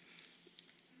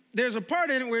 there's a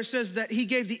part in it where it says that he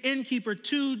gave the innkeeper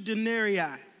 2 denarii.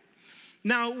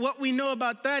 Now, what we know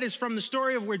about that is from the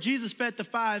story of where Jesus fed the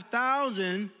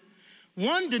 5,000,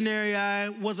 1 denarii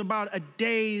was about a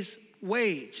day's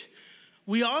wage.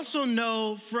 We also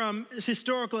know from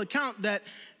historical account that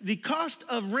the cost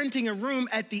of renting a room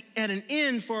at an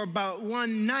inn for about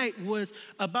one night was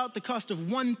about the cost of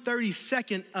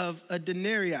 1/32 of a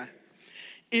denarii.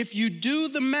 If you do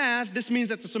the math, this means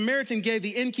that the Samaritan gave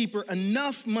the innkeeper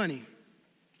enough money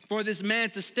for this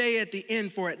man to stay at the inn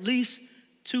for at least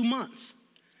 2 months.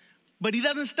 But he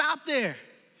doesn't stop there,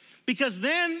 because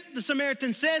then the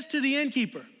Samaritan says to the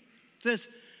innkeeper, says,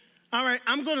 all right,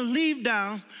 I'm going to leave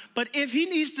now, but if he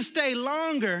needs to stay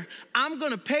longer, I'm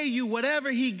going to pay you whatever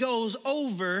he goes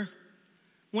over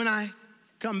when I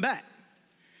come back.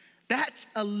 That's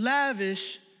a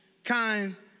lavish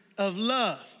kind of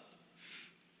love.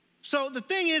 So the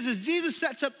thing is Jesus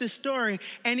sets up this story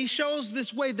and he shows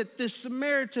this way that this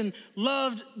Samaritan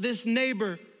loved this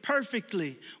neighbor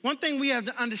perfectly. One thing we have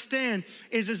to understand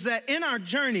is that in our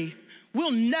journey,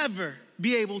 we'll never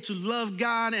be able to love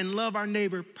God and love our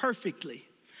neighbor perfectly.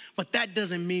 But that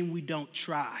doesn't mean we don't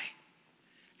try.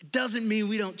 It doesn't mean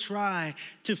we don't try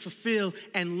to fulfill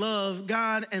and love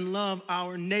God and love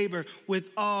our neighbor with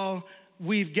all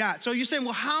we've got. So you're saying,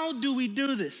 well, how do we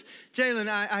do this? Jalen,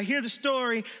 I hear the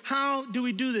story. How do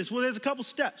we do this? Well, there's a couple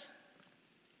steps.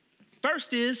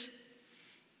 First is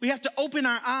we have to open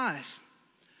our eyes.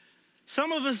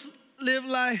 Some of us live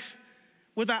life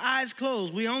with our eyes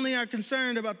closed. We only are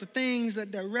concerned about the things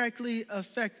that directly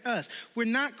affect us. We're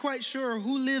not quite sure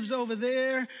who lives over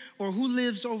there or who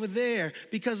lives over there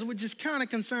because we're just kind of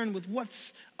concerned with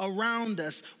what's around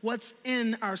us, what's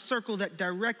in our circle that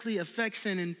directly affects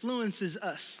and influences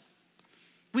us.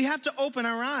 We have to open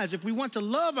our eyes. If we want to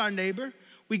love our neighbor,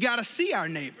 we got to see our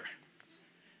neighbor.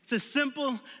 It's as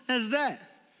simple as that.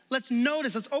 Let's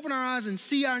notice, let's open our eyes and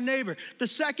see our neighbor. The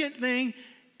second thing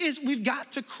is we've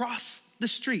got to cross the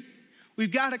street.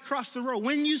 We've got to cross the road.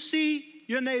 When you see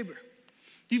your neighbor,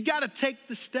 you've got to take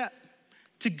the step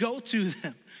to go to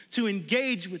them, to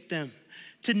engage with them,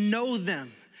 to know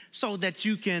them so that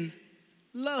you can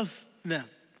love them.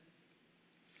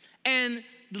 And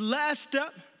the last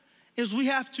step is we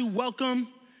have to welcome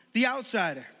the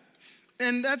outsider.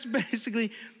 And that's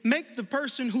basically make the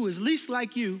person who is least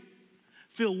like you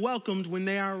feel welcomed when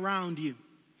they are around you.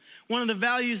 One of the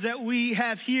values that we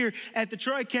have here at the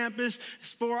Troy campus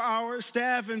for our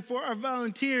staff and for our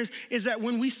volunteers is that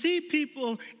when we see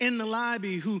people in the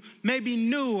lobby who may be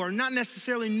new or not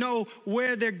necessarily know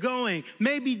where they're going,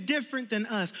 may be different than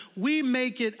us, we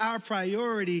make it our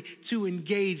priority to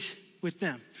engage with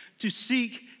them, to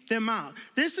seek them out.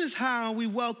 This is how we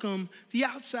welcome the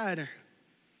outsider.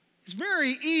 It's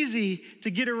very easy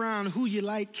to get around who you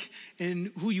like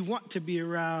and who you want to be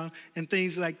around and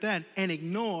things like that and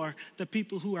ignore the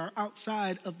people who are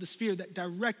outside of the sphere that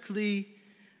directly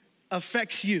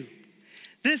affects you.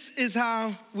 This is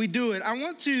how we do it. I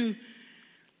want to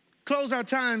close our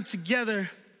time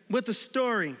together with a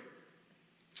story.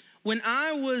 When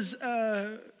I was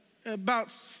about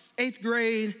 8th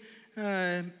grade,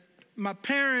 my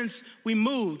parents, we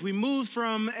moved. We moved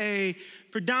from a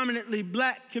predominantly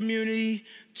black community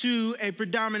to a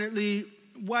predominantly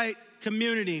white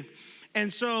community.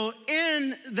 And so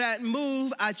in that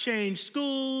move, I changed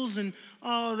schools and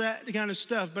all that kind of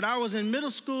stuff. But I was in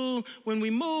middle school when we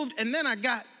moved, and then I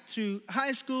got to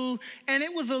high school, and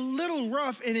it was a little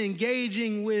rough in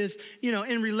engaging with,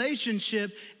 in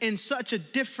relationship in such a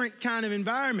different kind of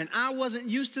environment. I wasn't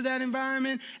used to that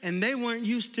environment, and they weren't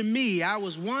used to me. I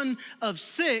was one of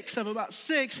about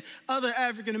six other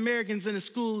African Americans in a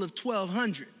school of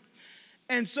 1,200.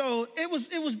 And so it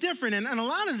was different. And a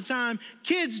lot of the time,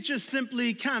 kids just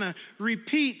simply kind of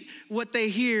repeat what they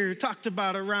hear talked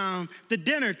about around the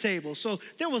dinner table. So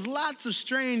there was lots of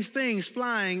strange things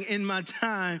flying in my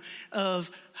time of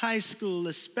high school,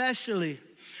 especially.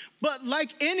 But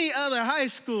like any other high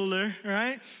schooler,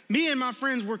 right, me and my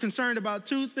friends were concerned about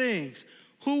two things: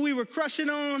 who we were crushing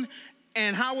on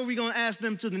and how were we going to ask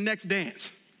them to the next dance.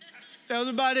 That was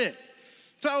about it.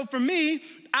 So for me,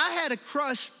 I had a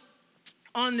crush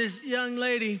on this young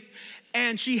lady,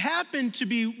 and she happened to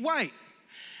be white.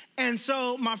 And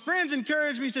so my friends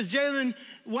encouraged me, says, Jalen,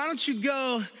 why don't you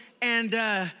go and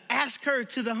ask her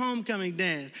to the homecoming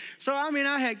dance? So,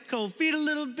 I had cold feet a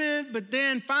little bit, but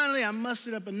then finally I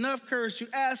mustered up enough courage to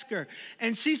ask her.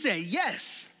 And she said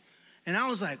yes. And I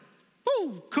was like,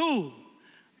 woo, cool.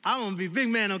 I want to be big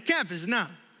man on campus now.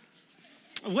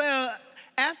 Well,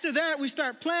 after that, we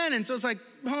start planning. So it's like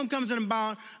homecoming's in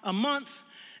about a month.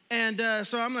 And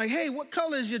so I'm like, hey, what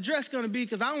color is your dress going to be?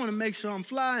 Because I want to make sure I'm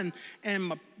fly and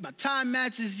my tie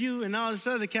matches you and all this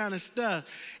other kind of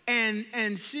stuff.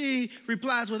 And she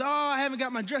replies with, I haven't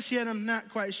got my dress yet. I'm not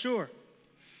quite sure.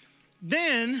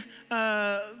 Then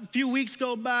a few weeks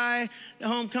go by. The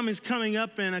homecoming's coming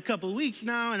up in a couple of weeks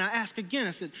now. And I ask again,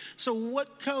 I said, so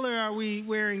what color are we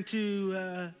wearing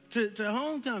to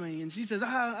homecoming? And she says,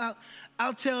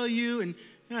 I'll tell you. And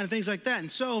kind of things like that.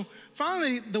 And so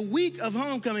finally, the week of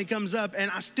homecoming comes up, and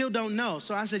I still don't know.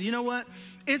 So I said, you know what?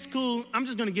 It's cool. I'm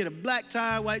just going to get a black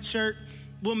tie, white shirt.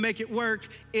 We'll make it work.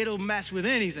 It'll match with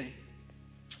anything.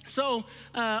 So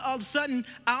all of a sudden,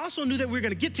 I also knew that we were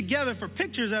going to get together for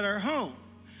pictures at our home.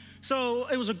 So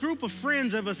it was a group of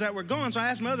friends of us that were going. So I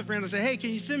asked my other friends, I said, hey, can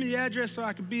you send me the address so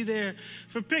I could be there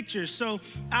for pictures? So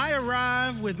I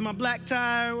arrived with my black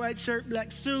tie, white shirt,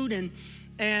 black suit, and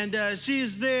she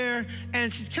is there,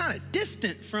 and she's kind of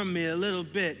distant from me a little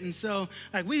bit. And so,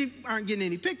 we aren't getting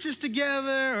any pictures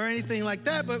together or anything like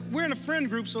that, but we're in a friend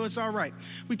group, so it's all right.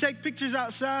 We take pictures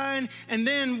outside, and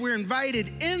then we're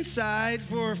invited inside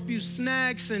for a few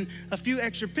snacks and a few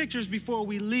extra pictures before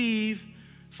we leave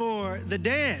for the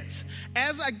dance.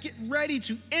 As I get ready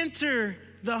to enter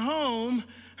the home,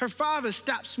 her father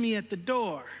stops me at the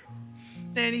door,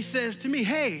 and he says to me,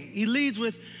 hey, he leads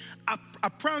with, I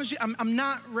promise you, I'm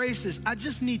not racist. I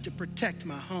just need to protect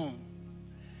my home.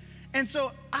 And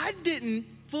so I didn't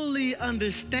fully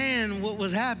understand what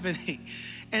was happening.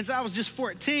 And so I was just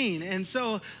 14. And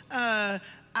so I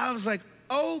was like,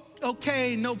 oh,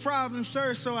 okay, no problem,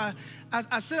 sir. So I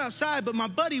sit outside, but my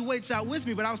buddy waits out with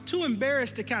me, but I was too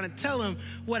embarrassed to kind of tell him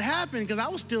what happened because I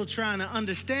was still trying to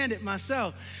understand it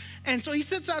myself. And so he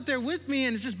sits out there with me,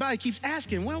 and it's just buddy keeps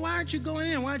asking, well, why aren't you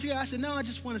going in? Why aren't you? I said, no, I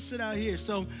just want to sit out here.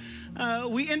 So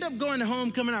we end up going to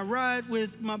homecoming. I ride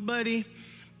with my buddy,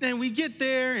 and we get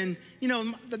there, and, you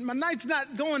know, my night's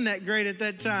not going that great at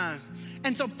that time.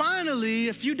 And so finally,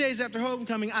 a few days after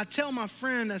homecoming, I tell my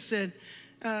friend, I said,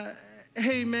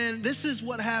 hey, man, this is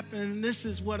what happened. This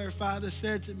is what her father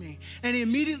said to me. And he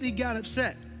immediately got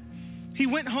upset. He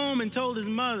went home and told his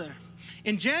mother.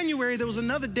 In January, there was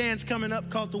another dance coming up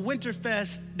called the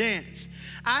Winterfest dance.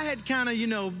 I had kind of, you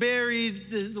know, buried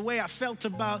the way I felt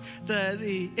about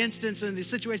the instance and the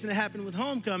situation that happened with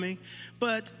homecoming.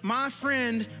 But my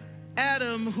friend,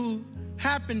 Adam, who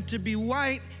happened to be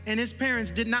white, and his parents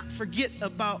did not forget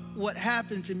about what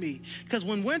happened to me. Because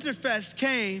when Winterfest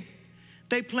came,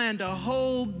 they planned a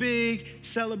whole big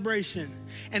celebration.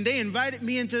 And they invited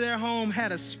me into their home,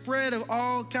 had a spread of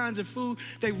all kinds of food.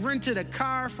 They rented a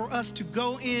car for us to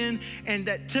go in, and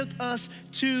that took us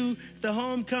to the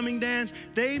homecoming dance.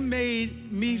 They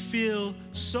made me feel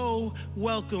so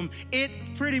welcome. It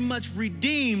pretty much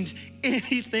redeemed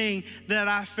anything that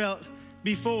I felt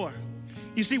before.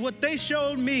 You see, what they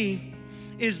showed me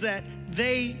is that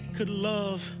they could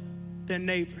love their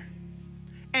neighbor.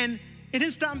 And it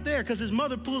didn't stop there, because his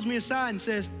mother pulls me aside and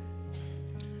says,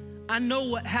 I know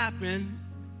what happened.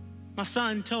 My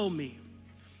son told me.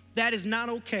 That is not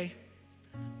okay.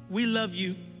 We love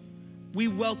you. We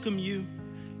welcome you.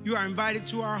 You are invited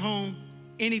to our home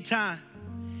anytime.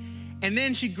 And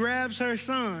then she grabs her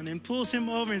son and pulls him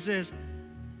over and says,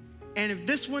 and if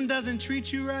this one doesn't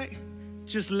treat you right,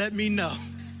 just let me know.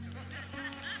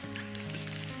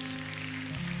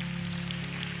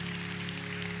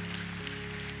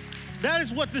 That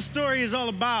is what this story is all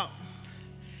about.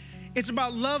 It's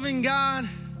about loving God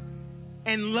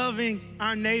and loving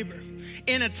our neighbor.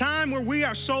 In a time where we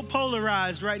are so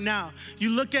polarized right now,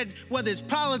 you look at whether it's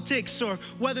politics or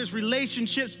whether it's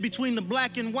relationships between the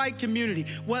black and white community,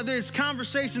 whether it's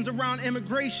conversations around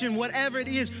immigration, whatever it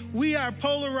is, we are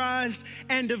polarized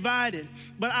and divided.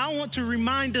 But I want to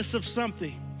remind us of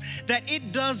something, that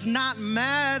it does not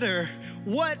matter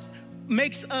what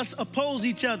makes us oppose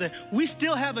each other. We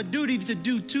still have a duty to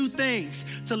do two things: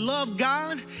 to love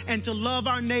God and to love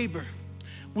our neighbor.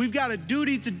 We've got a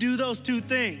duty to do those two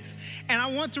things. And I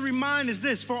want to remind us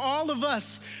this, for all of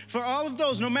us, for all of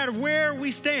those, no matter where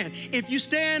we stand, if you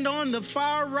stand on the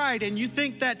far right and you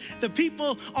think that the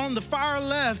people on the far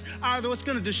left are what's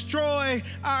going to destroy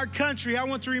our country, I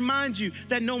want to remind you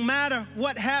that no matter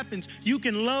what happens, you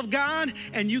can love God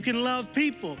and you can love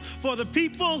people. For the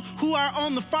people who are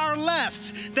on the far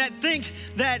left that think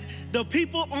that the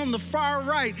people on the far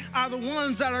right are the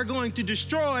ones that are going to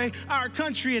destroy our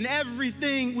country and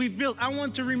everything we've built, I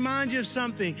want to remind you of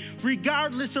something.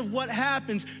 Regardless of what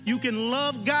happens, you can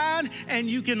love God and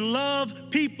you can love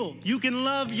people. You can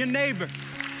love your neighbor.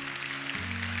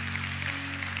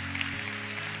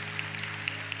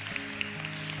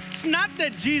 It's not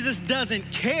that Jesus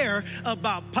doesn't care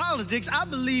about politics. I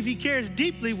believe he cares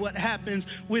deeply what happens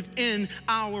within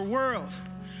our world.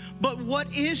 But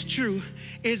what is true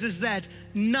is that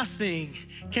nothing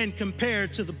can compare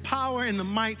to the power and the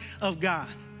might of God.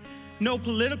 No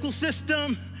political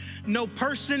system, no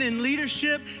person in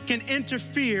leadership can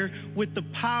interfere with the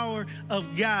power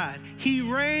of God. He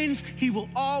reigns, he will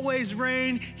always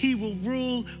reign, he will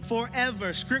rule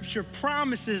forever. Scripture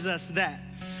promises us that.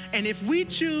 And if we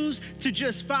choose to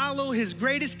just follow his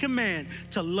greatest command,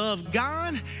 to love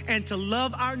God and to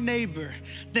love our neighbor,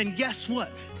 then guess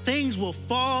what? Things will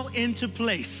fall into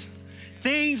place.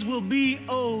 Things will be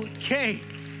okay.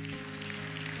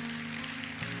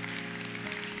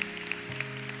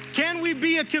 Can we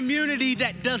be a community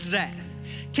that does that?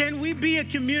 Can we be a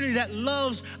community that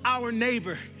loves our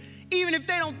neighbor, even if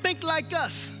they don't think like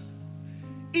us,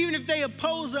 even if they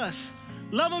oppose us?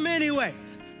 Love them anyway.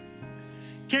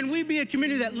 Can we be a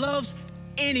community that loves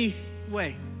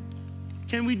anyway?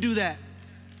 Can we do that?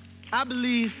 I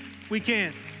believe we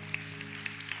can.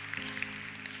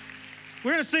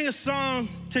 We're going to sing a song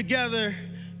together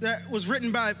that was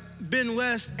written by Ben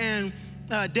West and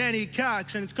Danny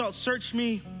Cox, and it's called Search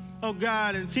Me, Oh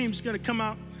God, and the team's going to come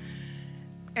out.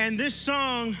 And this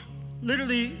song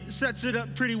literally sets it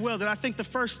up pretty well, that I think the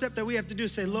first step that we have to do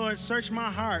is say, Lord, search my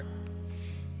heart.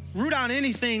 root out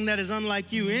anything that is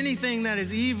unlike you, anything that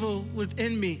is evil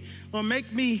within me. Lord,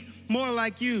 make me more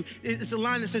like you. It's a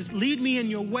line that says, lead me in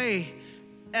your way,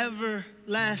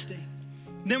 everlasting.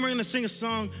 Then we're gonna sing a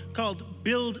song called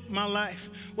Build My Life,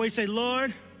 where you say,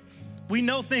 Lord, we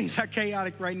know things are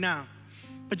chaotic right now,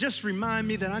 but just remind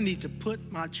me that I need to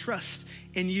put my trust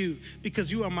in you because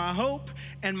you are my hope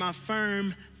and my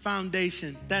firm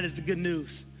foundation. That is the good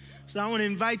news. So I want to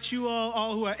invite you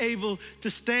all who are able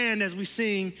to stand as we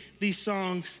sing these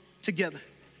songs together.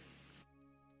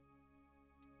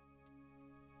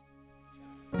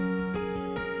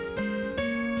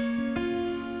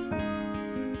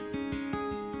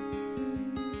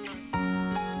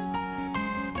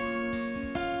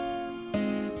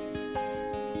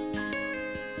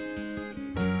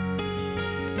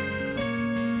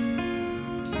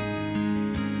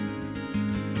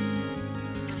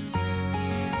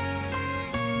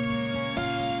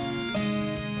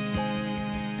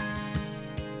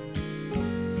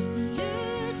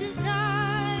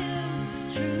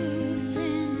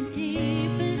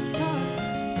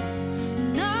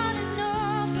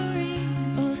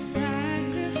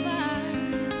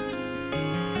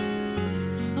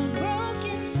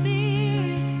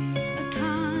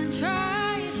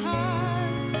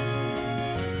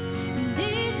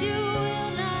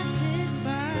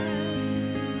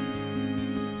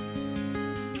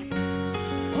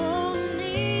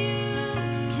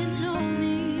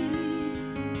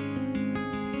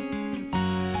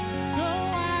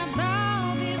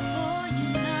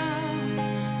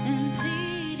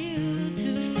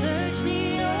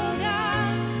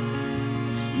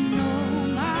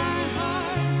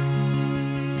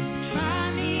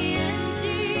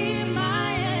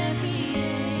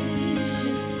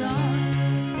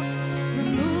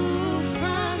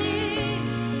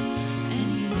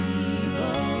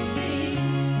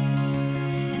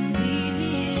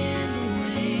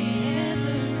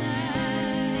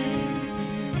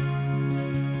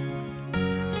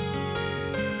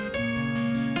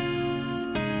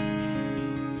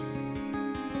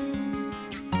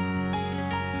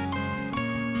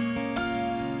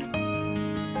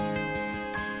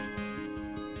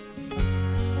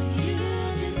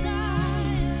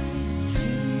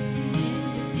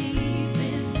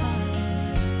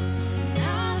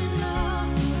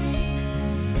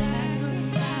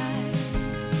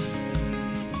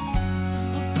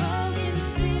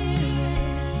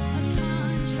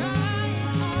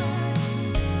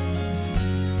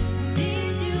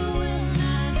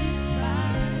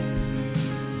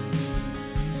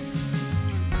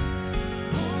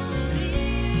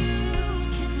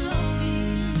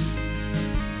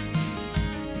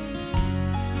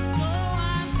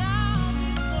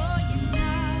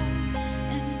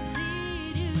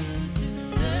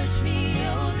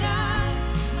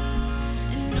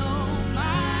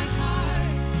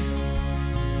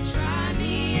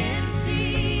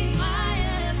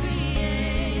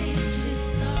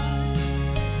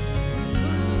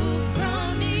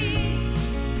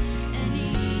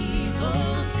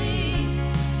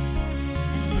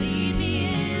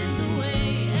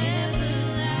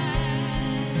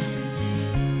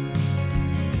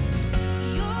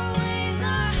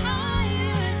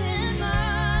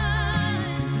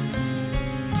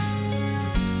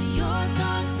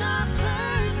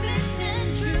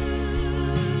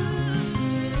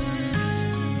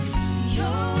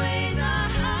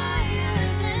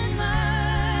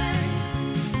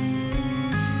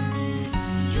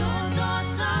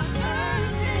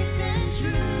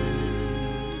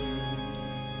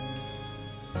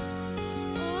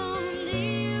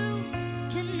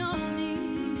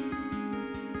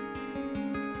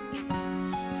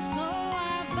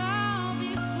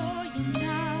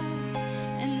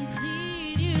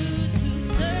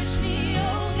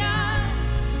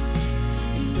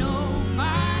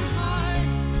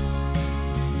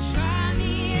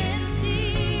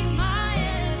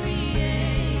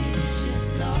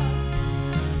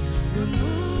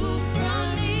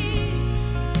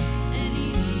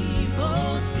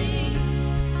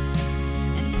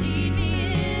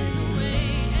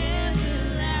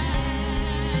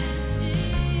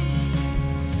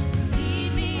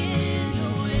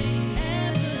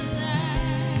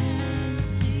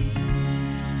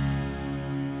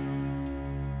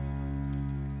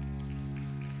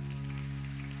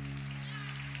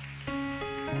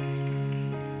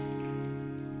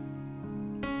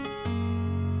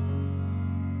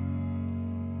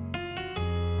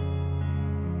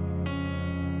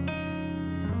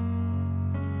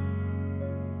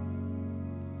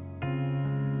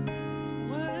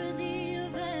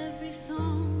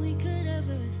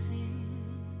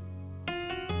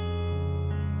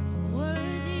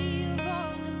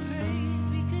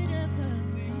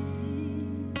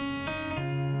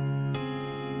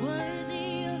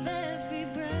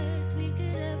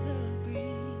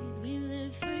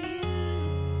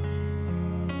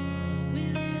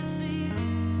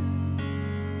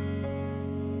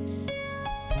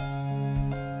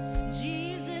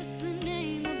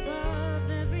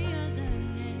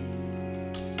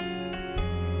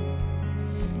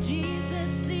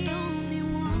 Jesus, the only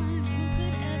one who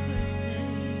could ever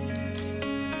save.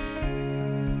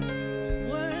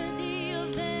 Worthy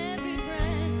of every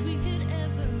breath we could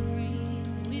ever breathe.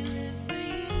 We live for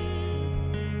you.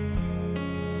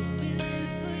 We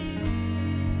live for you.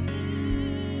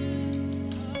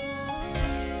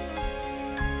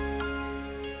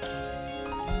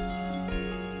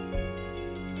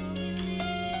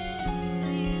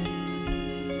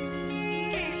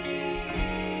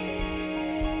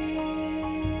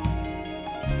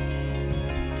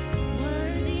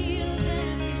 Worthy of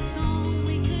every song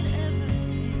we could ever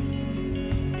sing.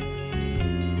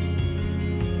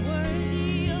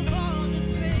 Worthy of all the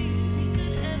praise we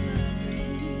could ever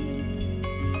bring.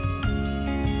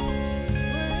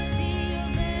 Worthy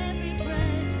of every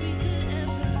breath we could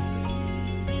ever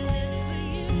breathe. We live for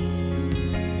you.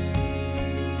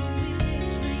 We live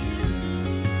for you,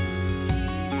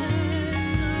 Jesus.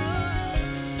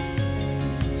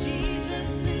 Jesus,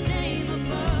 the name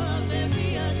above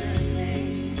every other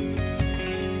name.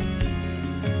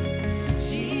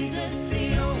 Jesus, the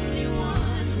only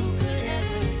one who could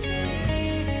ever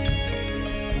save.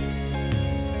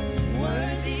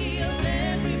 Worthy of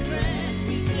every breath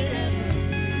we could ever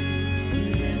breathe. We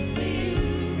live for you.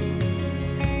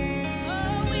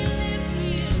 Oh, we live for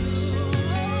you.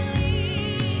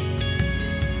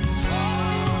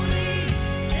 Holy,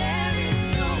 there is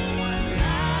no one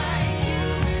like you.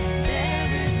 There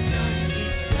is none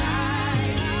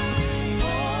beside you.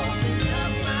 Open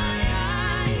up my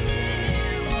eyes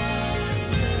in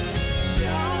wonder.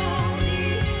 Show me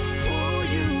who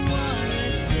you are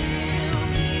and fill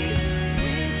me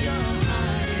with your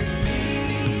heart and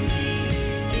lead me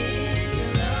in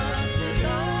your love to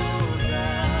those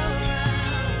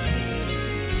around me.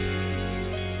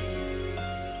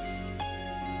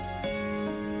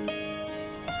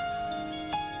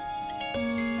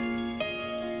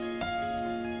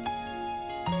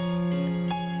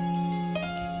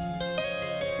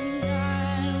 And I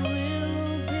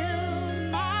will build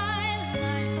my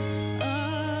life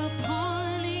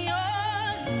upon your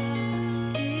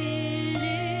love. It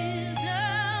is a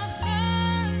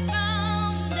firm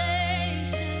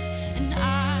foundation, and I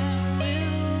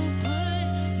will put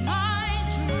my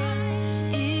trust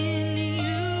in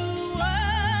you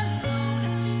alone,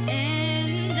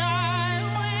 and I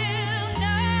will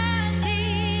not be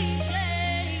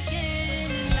shaken.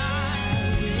 And I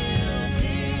will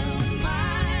build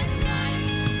my life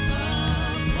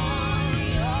upon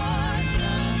your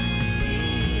love.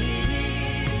 It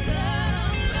is a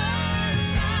firm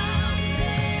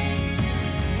foundation,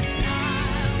 and I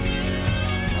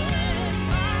will put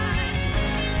my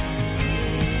trust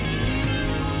in you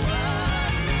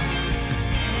alone,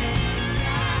 and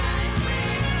I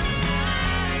will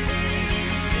not be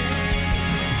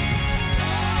shaken.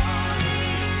 Holy,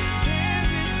 there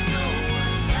is no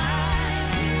one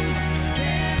like you.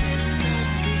 There is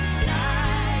none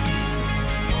beside you.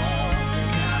 Open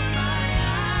up my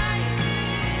eyes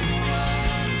in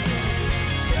wonder.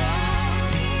 Show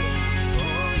me who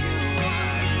you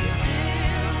are and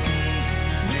fill me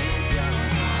with your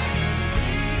heart and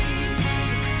lead me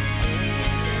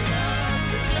in your love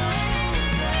to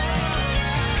those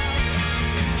around.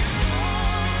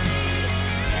 Holy,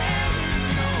 there is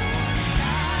no one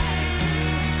like you.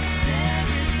 There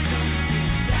is none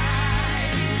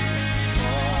beside you.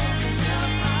 Open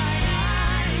up my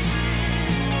eyes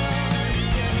in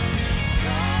wonder.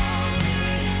 Show me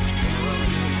who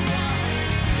you are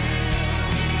and fill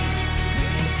me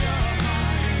with your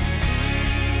heart and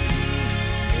lead me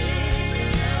in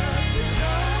your love to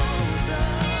those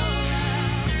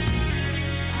around me.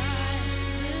 I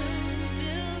will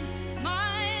build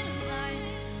my life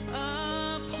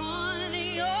upon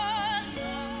your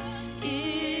love.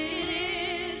 It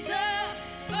is a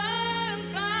firm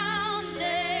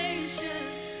foundation,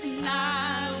 and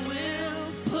I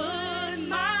will put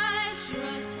my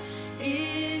trust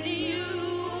in you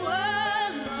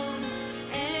alone,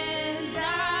 and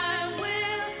I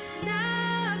will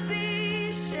not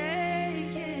be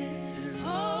shaken.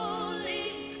 Holy,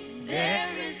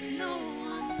 there is no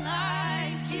one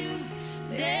like you.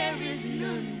 There is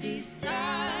none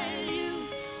beside you.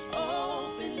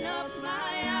 Open up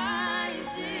my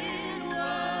eyes in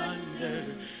wonder.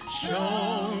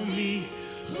 Show me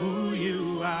who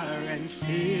you are and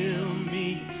fill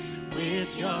me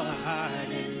with your heart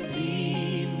and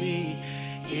lead me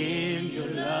in your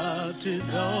love to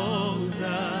those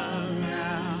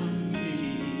around me.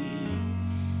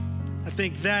 I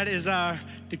think that is our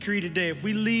decree today. If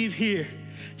we leave here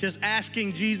just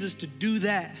asking Jesus to do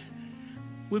that,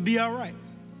 we'll be all right.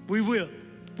 We will.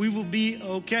 We will be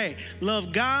okay.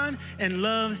 Love God and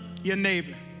love your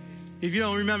neighbor. if you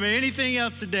don't remember anything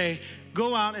else today,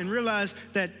 go out and realize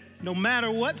that no matter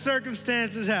what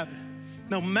circumstances happen,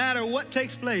 no matter what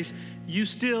takes place, you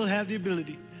still have the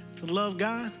ability to love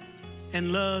God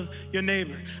and love your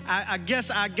neighbor. I guess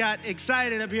I got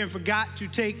excited up here and forgot to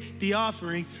take the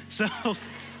offering. So,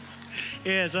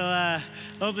 yeah, so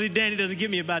hopefully Danny doesn't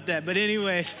get me about that. But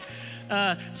anyways,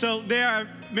 so there are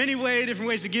many different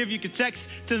ways to give. You can text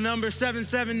to the number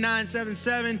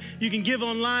 77977. You can give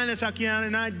online. That's how Kiana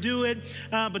and I do it.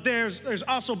 But there's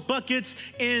also buckets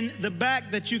in the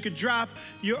back that you could drop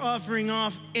your offering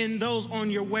off in those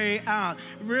on your way out.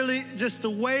 Really, just the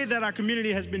way that our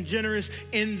community has been generous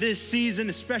in this season,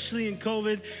 especially in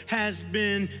COVID, has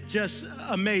been just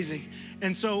amazing.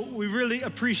 And so we really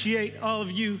appreciate all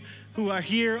of you who are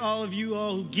here, all of you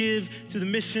all who give to the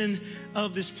mission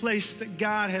of this place that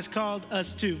God has called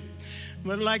us to.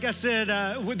 But like I said,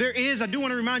 I do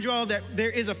want to remind you all that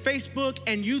there is a Facebook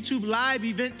and YouTube live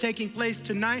event taking place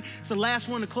tonight. It's the last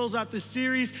one to close out this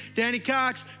series. Danny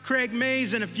Cox, Craig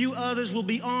Mays, and a few others will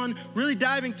be on, really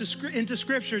diving into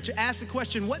Scripture to ask the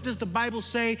question, what does the Bible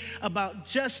say about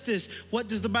justice? What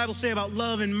does the Bible say about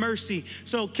love and mercy?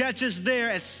 So catch us there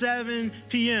at 7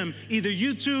 p.m., either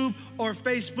YouTube or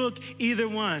Facebook, either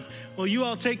one. Well, you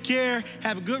all take care.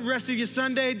 Have a good rest of your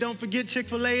Sunday. Don't forget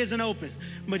Chick-fil-A isn't open,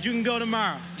 but you can go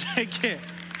tomorrow. Take care.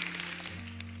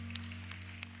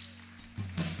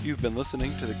 You've been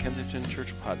listening to the Kensington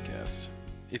Church Podcast.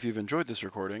 If you've enjoyed this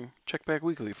recording, check back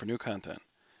weekly for new content.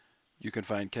 You can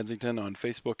find Kensington on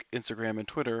Facebook, Instagram, and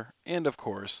Twitter, and of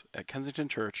course at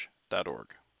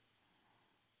kensingtonchurch.org.